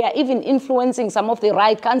me, we are even influencing some of the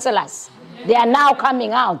right councillors. They are now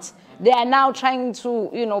coming out. they are now trying to,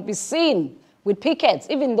 you know, be seen with pickets,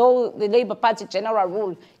 even though the Labour Party general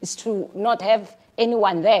rule is to not have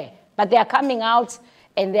anyone there. But they are coming out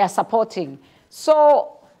and they are supporting.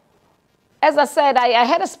 So, as I said, I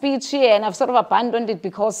had a speech here and I've sort of abandoned it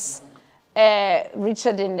because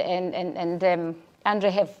Richard and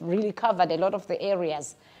Andrea have really covered a lot of the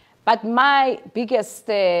areas. But my biggest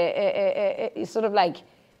sort of like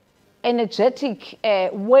energetic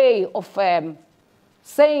way of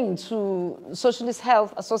saying to Socialist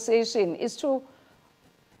Health Association is to,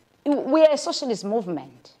 we are a socialist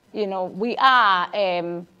movement. You know, we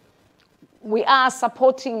are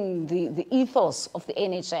supporting the ethos of the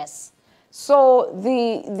NHS. So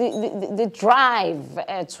the drive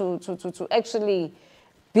to actually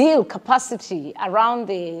build capacity around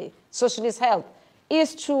the socialist health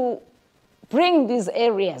is to bring these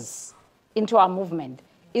areas into our movement,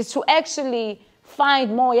 is to actually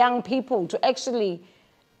find more young people to actually,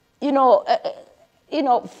 build a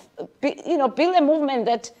movement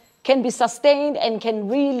that can be sustained and can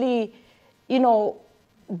really,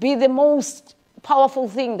 be the most powerful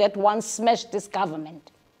thing that once smashed this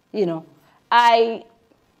government.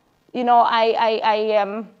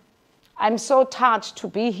 I'm so touched to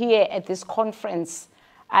be here at this conference.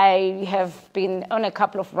 I have been on a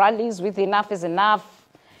couple of rallies with Enough is Enough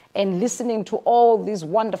and listening to all these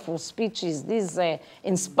wonderful speeches, these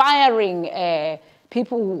inspiring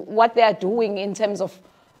people, what they are doing in terms of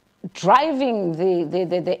driving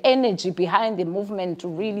the energy behind the movement to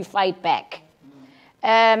really fight back.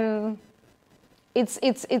 It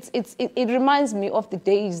reminds me of the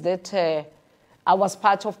days that I was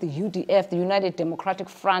part of the UDF, the United Democratic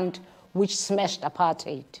Front, which smashed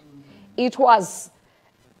apartheid. It was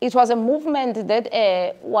a movement that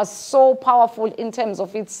was so powerful in terms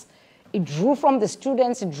of it drew from the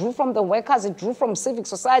students, it drew from the workers, it drew from civic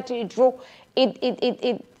society,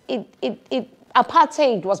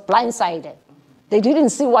 apartheid was blindsided. They didn't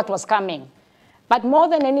see what was coming. But more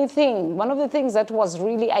than anything, one of the things that was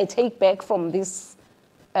really, I take back from this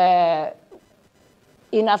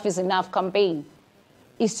Enough is Enough campaign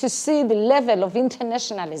is to see the level of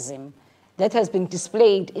internationalism that has been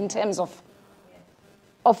displayed in terms of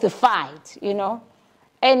the fight,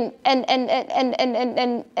 And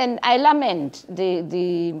I lament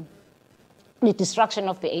the destruction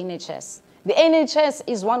of the NHS. The NHS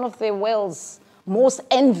is one of the world's most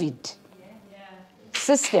envied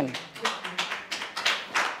system.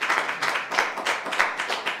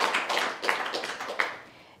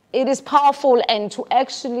 It is powerful, and to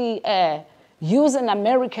actually use an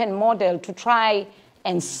American model to try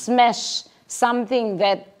and smash something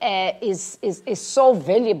that is so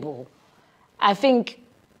valuable. I think,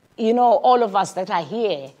 all of us that are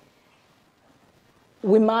here,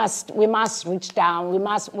 we must reach down. We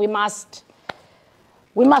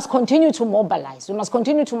must continue to mobilize. We must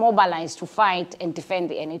continue to mobilize to fight and defend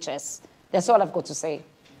the NHS. That's all I've got to say.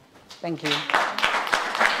 Thank you.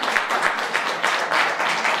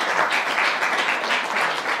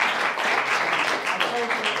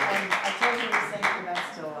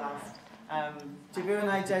 Jabou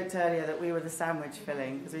and I joked earlier that we were the sandwich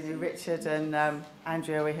filling, because we knew Richard and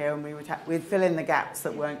Andrea were here, and we'd fill in the gaps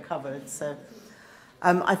that weren't covered. So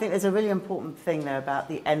I think there's a really important thing there about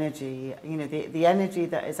the energy, the energy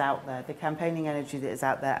that is out there, the campaigning energy that is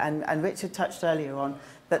out there. And Richard touched earlier on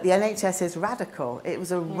that the NHS is radical. It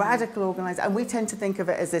was a radical organisation, and we tend to think of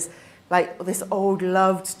it as this old,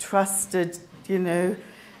 loved, trusted,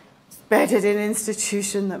 bedded in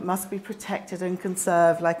institution that must be protected and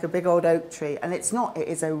conserved like a big old oak tree. And it's not. It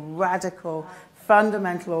is a radical,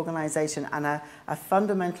 fundamental organisation and a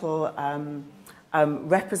fundamental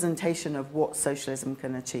representation of what socialism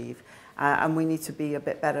can achieve. And we need to be a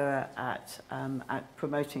bit better at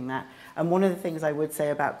promoting that. And one of the things I would say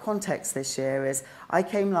about context this year is I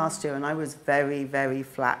came last year and I was very, very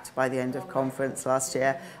flat by the end of conference last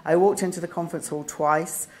year. I walked into the conference hall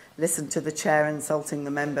twice, listened to the chair insulting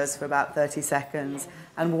the members for about 30 seconds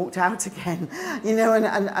and walked out again,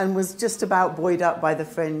 and was just about buoyed up by the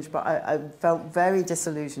fringe, but I felt very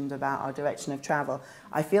disillusioned about our direction of travel.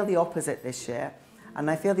 I feel the opposite this year,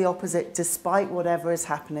 and I feel the opposite despite whatever is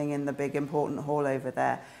happening in the big important hall over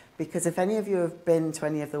there, because if any of you have been to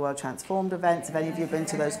any of the World Transformed events, if any of you have been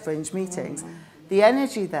to those fringe meetings, the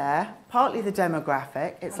energy there, partly the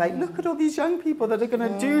demographic, it's like, look at all these young people that are going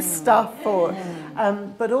to do stuff for,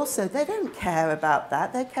 but also they don't care about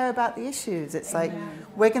that, they care about the issues. It's like,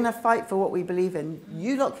 we're going to fight for what we believe in.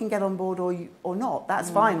 You lot can get on board or not, that's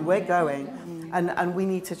fine, we're going. And we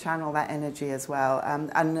need to channel that energy as well.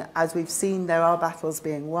 And as we've seen, there are battles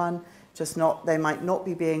being won, just not, they might not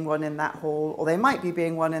be being run in that hall, or they might be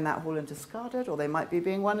being run in that hall and discarded, or they might be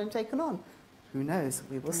being run and taken on. Who knows?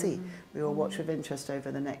 We will see. We will watch with interest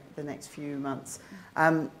over the next few months.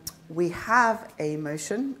 We have a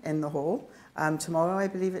motion in the hall. Tomorrow, I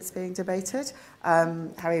believe it's being debated.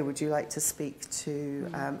 Harry, would you like to speak to...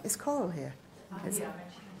 is Coral here?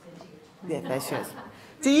 Yeah, there she is.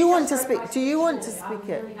 Do you want to speak? Do you want to speak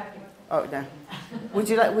it? Oh no. Would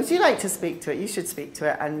you like to speak to it? You should speak to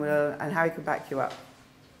it, and Harry can back you up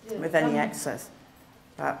with any excess.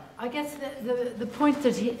 I guess the point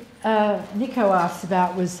that Nico asked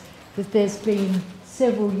about was that there's been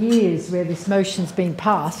several years where this motion's been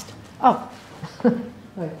passed. Oh.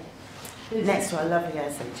 Next to our lovely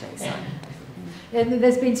SHA sign. And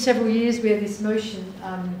there's been several years where this motion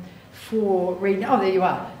for there you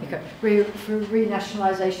are, Nico, for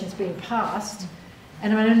renationalisation's been passed.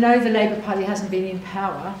 And I know the Labour Party hasn't been in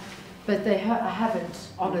power, but they haven't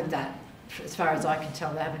honoured that, as far as I can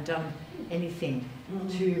tell. They haven't done anything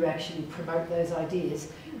to actually promote those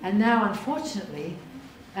ideas. And now, unfortunately,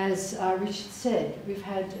 as Richard said, we've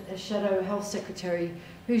had a shadow health secretary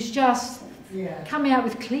who's just coming out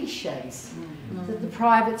with cliches that the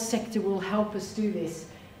private sector will help us do this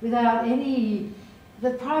without any... The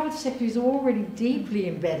private sector is already deeply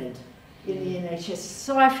embedded in the NHS,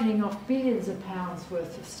 siphoning off billions of pounds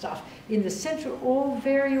worth of stuff in the central,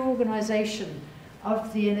 very organisation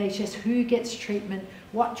of the NHS, who gets treatment,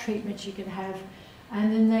 what treatment you can have,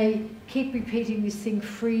 and then they keep repeating this thing,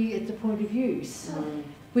 free at the point of use,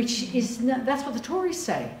 which is, that's what the Tories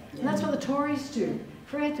say, and that's what the Tories do,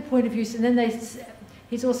 free at the point of use, and then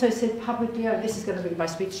he's also said publicly owned. This is going to be my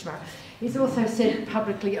speech tomorrow. He's also said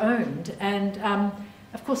publicly owned, and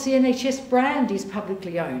of course the NHS brand is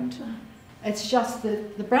publicly owned. It's just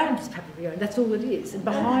that the brand is publicly owned, that's all it is. And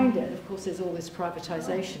behind it, of course, there's all this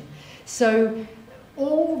privatisation. So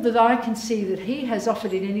all that I can see that he has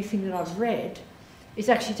offered in anything that I've read is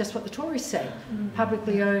actually just what the Tories say,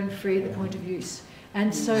 publicly owned, free at the point of use.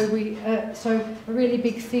 And so so a really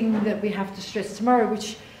big thing that we have to stress tomorrow,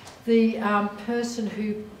 which the person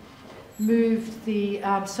who moved the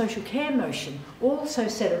social care motion also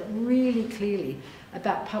said it really clearly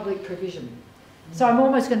about public provision. So I'm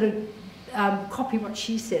almost going to copy what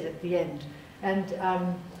she said at the end, and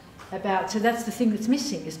so that's the thing that's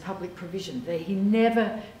missing, is public provision. He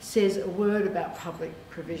never says a word about public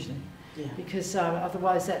provision, because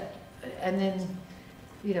otherwise that, and then,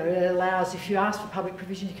 you know, it allows, if you ask for public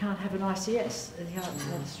provision, you can't have an ICS, and you can't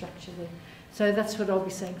have a structure there. So that's what I'll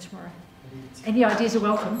be saying tomorrow. Any ideas are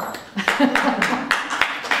welcome.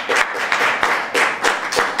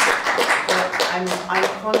 I'm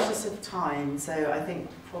conscious of time, so I think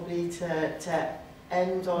probably to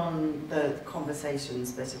end on the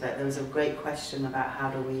conversations bit of it, there was a great question about how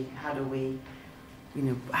do we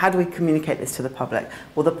communicate this to the public?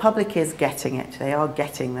 Well, the public is getting it. They are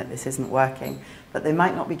getting that this isn't working, but they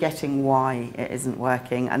might not be getting why it isn't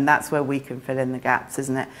working, and that's where we can fill in the gaps,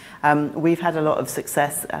 isn't it? We've had a lot of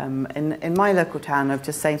success in my local town of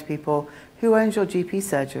just saying to people, who owns your GP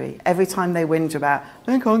surgery? Every time they whinge about,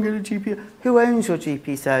 I can't get a GP, who owns your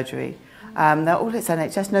GP surgery? They're all, it's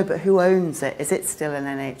NHS. No, but who owns it? Is it still an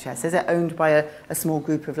NHS? Is it owned by a small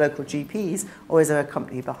group of local GPs, or is there a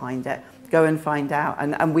company behind it? Go and find out.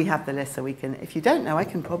 And we have the list, so we can, if you don't know, I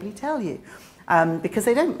can probably tell you. Because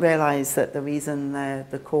they don't realise that the reason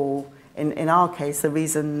the call, in our case, the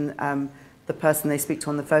reason the person they speak to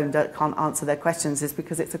on the phone can't answer their questions is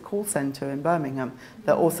because it's a call centre in Birmingham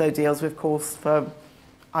that also deals with calls for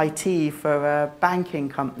IT, for a banking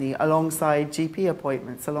company, alongside GP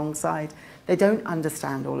appointments, alongside. They don't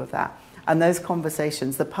understand all of that. And those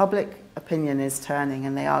conversations, the public opinion is turning,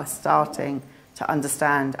 and they are starting to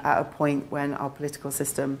understand at a point when our political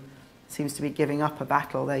system seems to be giving up a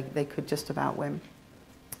battle they could just about win.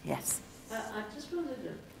 Yes. I just wanted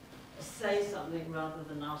to say something rather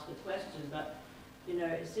than ask a question, but you know,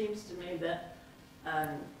 it seems to me that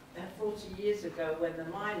 40 years ago, when the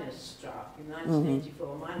miners' strike, the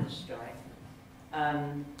 1984 miners' strike,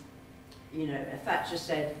 you know, Thatcher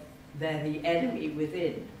said they're the enemy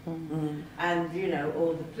within, and you know,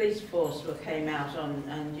 all the police force came out on,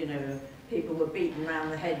 and you know, people were beaten around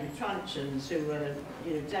the head with truncheons who were,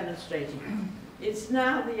 you know, demonstrating. It's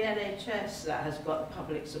now the NHS that has got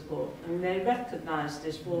public support, and they recognised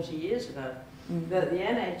this 40 years ago, that the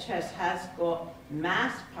NHS has got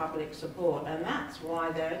mass public support, and that's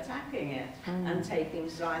why they're attacking it and taking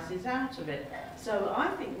slices out of it. So I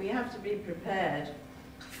think we have to be prepared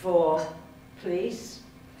for police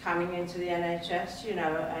coming into the NHS, you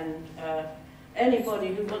know, and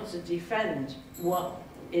anybody who wants to defend what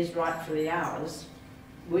is rightfully ours,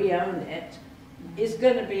 we own it. is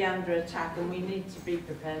going to be under attack, and we need to be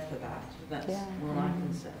prepared for that. That's all I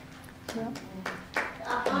can say.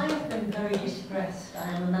 I have been very distressed.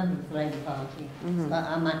 I am a member of the Labour Party, but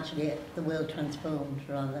I'm actually at the World Transformed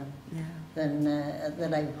rather than at the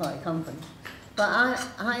Labour Party conference. But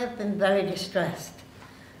I have been very distressed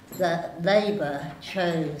that Labour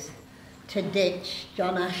chose to ditch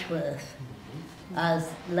John Ashworth as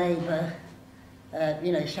Labour,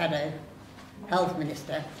 shadow health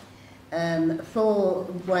minister, for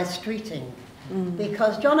West Streeting.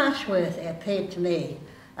 Because John Ashworth, it appeared to me,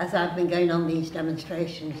 as I've been going on these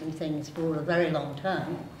demonstrations and things for a very long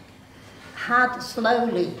time, had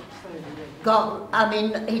slowly got,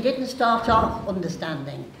 he didn't start off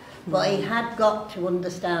understanding, but he had got to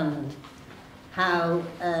understand how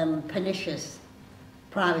pernicious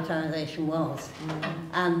privatisation was.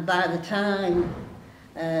 And by the time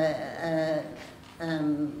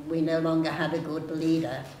we no longer had a good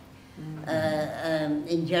leader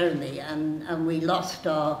in Jeremy, and we lost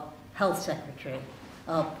our health secretary,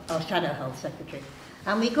 our shadow health secretary,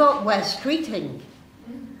 and we got Wes Streeting.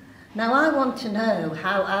 Now I want to know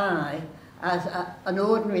how I, as an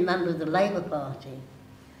ordinary member of the Labour Party,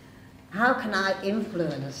 how can I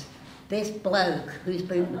influence this bloke who's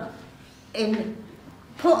been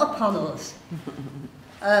put upon us,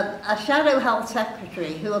 a shadow health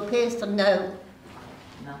secretary who appears to know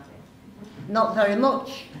not very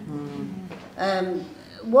much.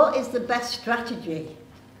 What is the best strategy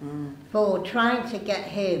for trying to get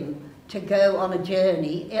him to go on a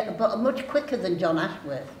journey, but much quicker than John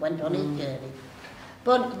Ashworth went on his journey?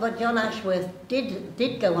 But John Ashworth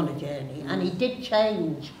did go on a journey, and he did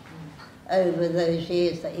change over those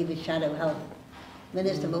years that he was shadow health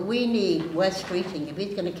minister. But we need Wes Streeting, if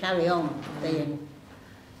he's going to carry on being,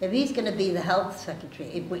 if he's going to be the health secretary,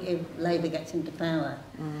 if Labour gets into power,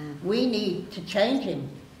 we need to change him.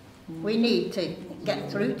 We need to get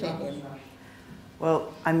through to him.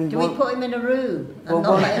 Well, I mean, do we put him in a room and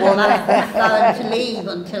not let him allow him to leave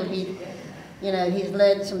until he, he's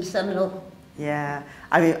learned some seminal? Yeah,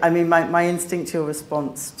 I mean, my instinctual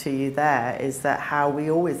response to you there is that how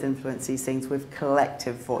we always influence these things with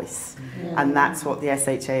collective voice, and that's what the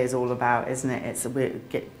SHA is all about, isn't it? It's we're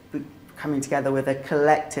coming together with a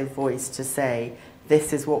collective voice to say,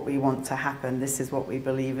 this is what we want to happen, this is what we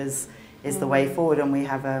believe is the way forward, and we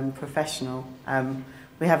have professional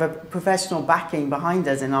backing behind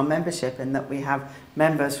us in our membership, in that we have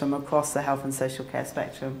members from across the health and social care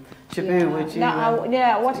spectrum. Jabou, would you? Now,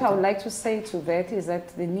 what I would like to say to that is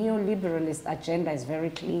that the neoliberalist agenda is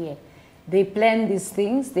very clear. They plan these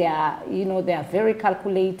things. They are, they are very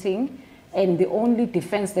calculating, and the only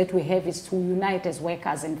defense that we have is to unite as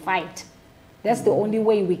workers and fight. That's the only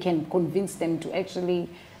way we can convince them to actually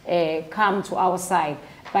come to our side.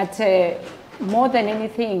 But more than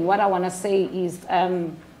anything, what I want to say is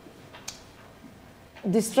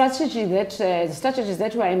the strategies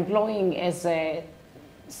that we are employing as,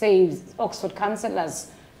 say, Oxford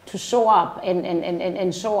councillors to show up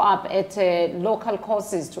and show up at local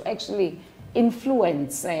causes to actually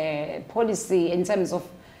influence policy in terms of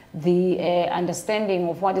the understanding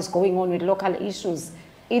of what is going on with local issues.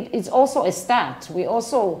 It's also a start.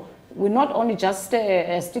 We're not only just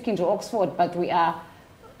sticking to Oxford, but we are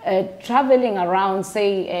traveling around,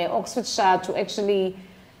 say, Oxfordshire to actually,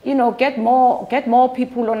 get more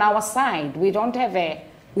people on our side. We don't have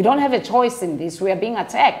a choice in this. We are being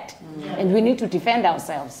attacked, and we need to defend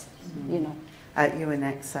ourselves. You were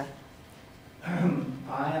next, sir.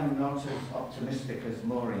 I am not as optimistic as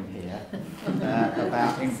Maureen here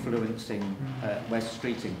about influencing West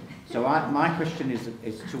Streeting. So my question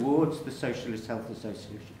is towards the Socialist Health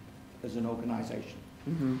Association as an organisation,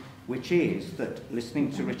 which is that,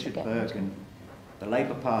 listening to Richard Burgon, the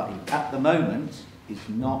Labour Party at the moment is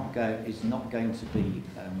not going to be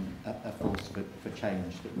a force for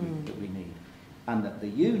change that we need, and that the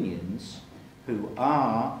unions, who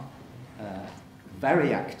are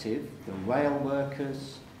very active, the rail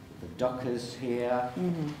workers, the dockers here,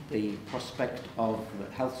 the prospect of the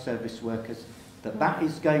health service workers, that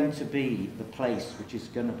is going to be the place which is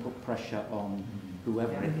going to put pressure on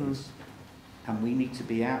whoever it is. And we need to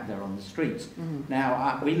be out there on the streets.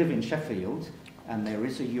 Now, we live in Sheffield, and there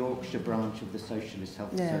is a Yorkshire branch of the Socialist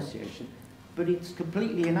Health Association, but it's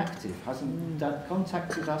completely inactive, hasn't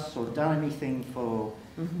contacted us or done anything for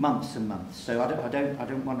months and months. So I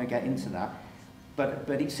don't want to get into that.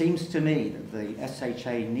 But it seems to me that the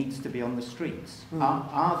SHA needs to be on the streets.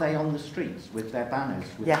 Are they on the streets with their banners,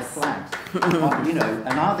 with the flags? And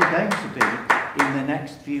are they going to be in the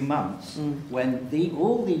next few months when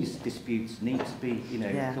all these disputes need to be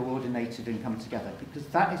coordinated and come together? Because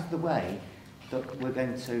that is the way that we're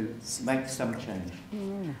going to make some change?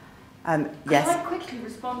 Yes. Can I quickly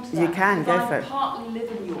respond to that? You can, go for it. I partly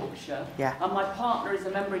live in Yorkshire, Yeah. and my partner is a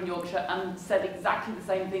member in Yorkshire and said exactly the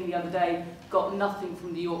same thing the other day, got nothing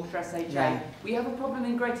from the Yorkshire SHA. Yeah. We have a problem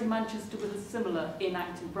in Greater Manchester with a similar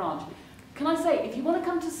inactive branch. Can I say, if you want to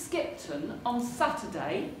come to Skipton on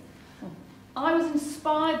Saturday, I was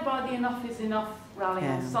inspired by the Enough is Enough rally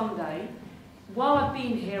on Sunday. While I've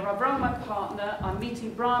been here, I've rung my partner. I'm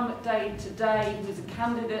meeting Brian McDade today, who's a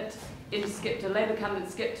candidate in Skipton, Labour candidate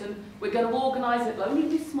in Skipton. We're going to organise it, it'll only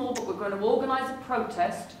be small, but we're going to organise a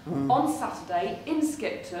protest on Saturday in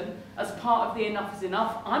Skipton as part of the Enough is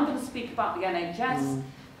Enough. I'm going to speak about the NHS.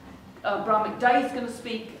 Brian McDade's going to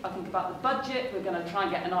speak, I think, about the budget. We're going to try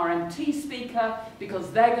and get an RMT speaker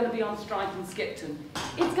because they're going to be on strike in Skipton.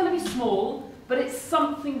 It's going to be small, but it's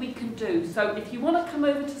something we can do. So if you want to come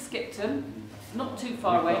over to Skipton, not too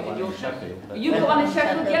far away in Yorkshire. You've got one in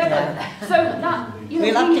Sheffield, yeah. So that, you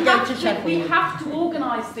know, we have to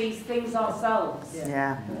organise these things ourselves.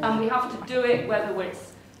 And we have to do it whether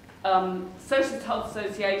it's Socialist Health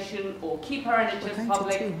Association or Keep Our NHS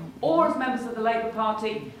Public, or as members of the Labour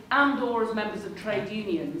Party and or as members of trade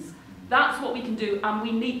unions. That's what we can do, and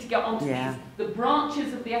we need to get onto these. The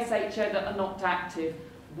branches of the SHA that are not active,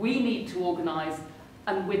 we need to organise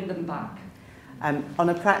and win them back. On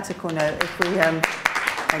a practical note, if we,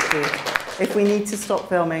 thank you. If we need to stop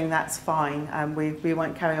filming, that's fine. We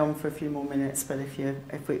won't carry on for a few more minutes, but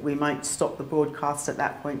we might stop the broadcast at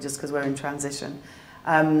that point just because we're in transition.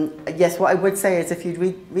 Yes, what I would say is if you'd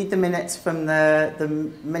read the minutes from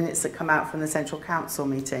the minutes that come out from the Central Council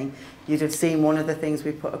meeting, you'd have seen one of the things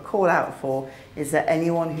we put a call out for is that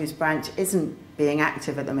anyone whose branch isn't being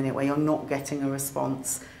active at the minute, where you're not getting a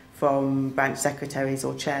response from branch secretaries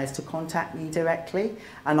or chairs, to contact me directly,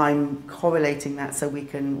 and I'm correlating that so we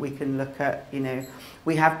can look at, you know,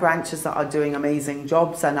 we have branches that are doing amazing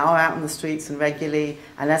jobs and are out on the streets and regularly,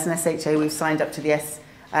 and as an SHA we've signed up to the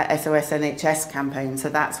SOS NHS campaign, so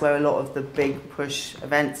that's where a lot of the big push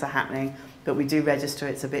events are happening, but we do register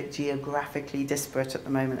it's a bit geographically disparate at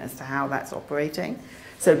the moment as to how that's operating.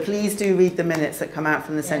 So please do read the minutes that come out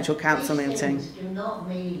from the Central Council meeting. These do not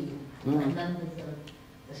mean that members of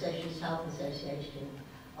the Socialist Health Association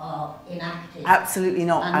are inactive. Absolutely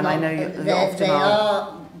not, and I know they often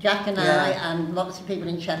are. Jack and I and lots of people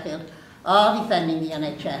in Sheffield are defending the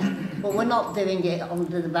NHS, but we're not doing it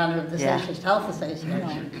under the banner of the Socialist Health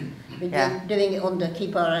Association. We're doing it under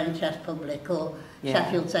Keep Our NHS Public or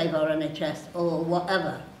Sheffield Save Our NHS or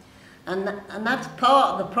whatever. And that's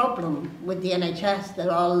part of the problem with the NHS.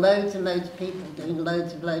 There are loads and loads of people doing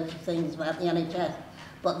loads of things about the NHS,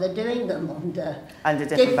 but they're doing them under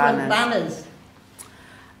different banners.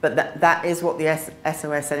 But that is what the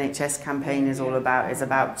SOS NHS campaign is all about, is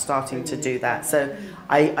about starting to do that. So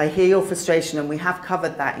I hear your frustration, and we have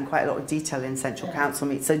covered that in quite a lot of detail in Central Council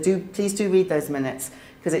meet. So please do read those minutes,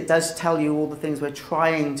 because it does tell you all the things we're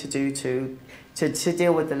trying to do to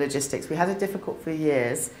deal with the logistics. We had a difficult few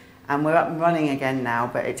years, and we're up and running again now,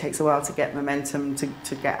 but it takes a while to get momentum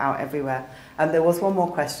to get out everywhere. There was one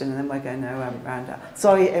more question, and then we're going to round up.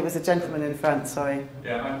 Sorry, it was a gentleman in front, sorry.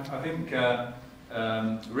 Yeah, I think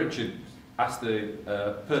Richard asked the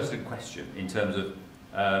pertinent question in terms of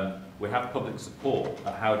we have public support,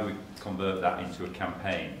 but how do we convert that into a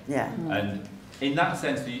campaign? Yeah. And in that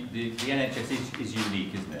sense, the NHS is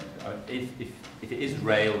unique, isn't it? If it is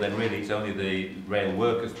rail, then really it's only the rail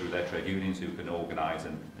workers through their trade unions who can organise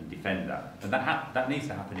and defend that. And that needs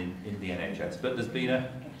to happen in the NHS. But there's been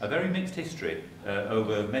a very mixed history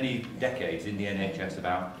over many decades in the NHS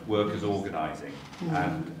about workers organising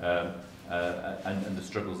and the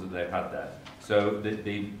struggles that they've had there. So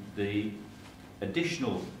the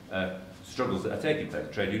additional struggles that are taking place,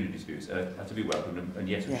 trade union disputes, are to be welcomed, and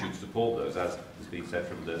yes, we should support those, as has been said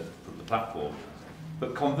from the platform.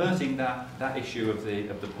 But converting that issue of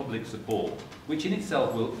the public support, which in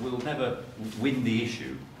itself will never win the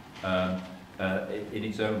issue in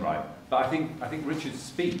its own right. But I think Richard's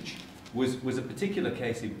speech was a particular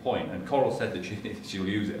case in point, and Coral said that she'll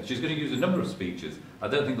use it. She's going to use a number of speeches. I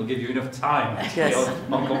don't think they'll give you enough time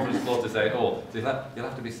on conference floor to say it all. So you'll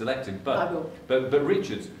have to be selective. But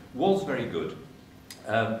Richard's was very good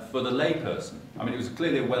for the layperson. I mean, it was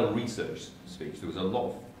clearly a well-researched speech. There was a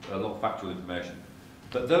lot of factual information.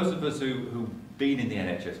 But those of us who've been in the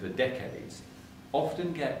NHS for decades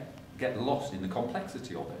often get lost in the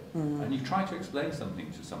complexity of it. And you try to explain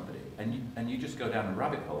something to somebody, and you just go down a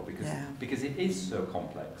rabbit hole because it is so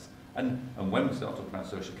complex. And when we start talking about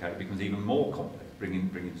social care, it becomes even more complex, bringing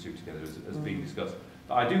the two together as being discussed.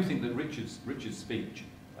 But I do think that Richard's speech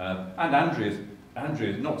and Andrea's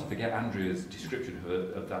Andrea, not to forget Andrea's description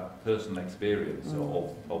of that personal experience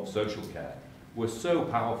of social care, were so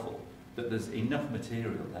powerful that there's enough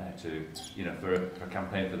material there to, you know, for a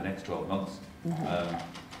campaign for the next 12 months.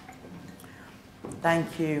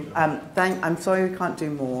 Thank you. I'm sorry we can't do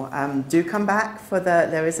more. Do come back for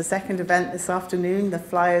there is a second event this afternoon. The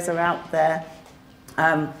flyers are out there.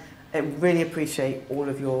 I really appreciate all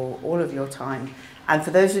of your time. And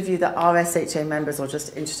for those of you that are SHA members or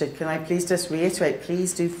just interested, can I please just reiterate,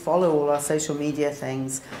 please do follow all our social media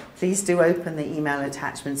things. Please do open the email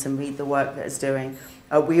attachments and read the work that it's doing.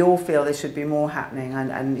 We all feel there should be more happening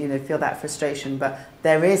and you know, feel that frustration, but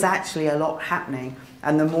there is actually a lot happening,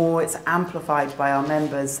 and the more it's amplified by our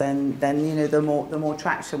members, then you know, the more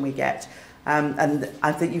traction we get. And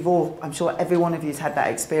I think I'm sure every one of you's had that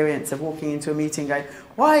experience of walking into a meeting going,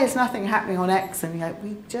 why is nothing happening on X? And you're like,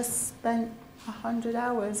 we just spent 100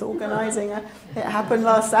 hours organising it. It happened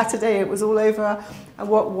last Saturday, it was all over.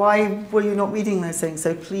 Why were you not reading those things?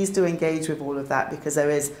 So please do engage with all of that, because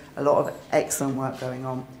there is a lot of excellent work going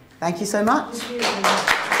on. Thank you so much.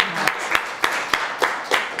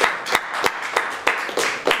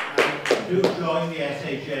 Do join the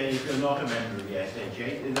SHA if you're not a member of the SHA.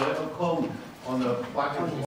 There's a little code on the back of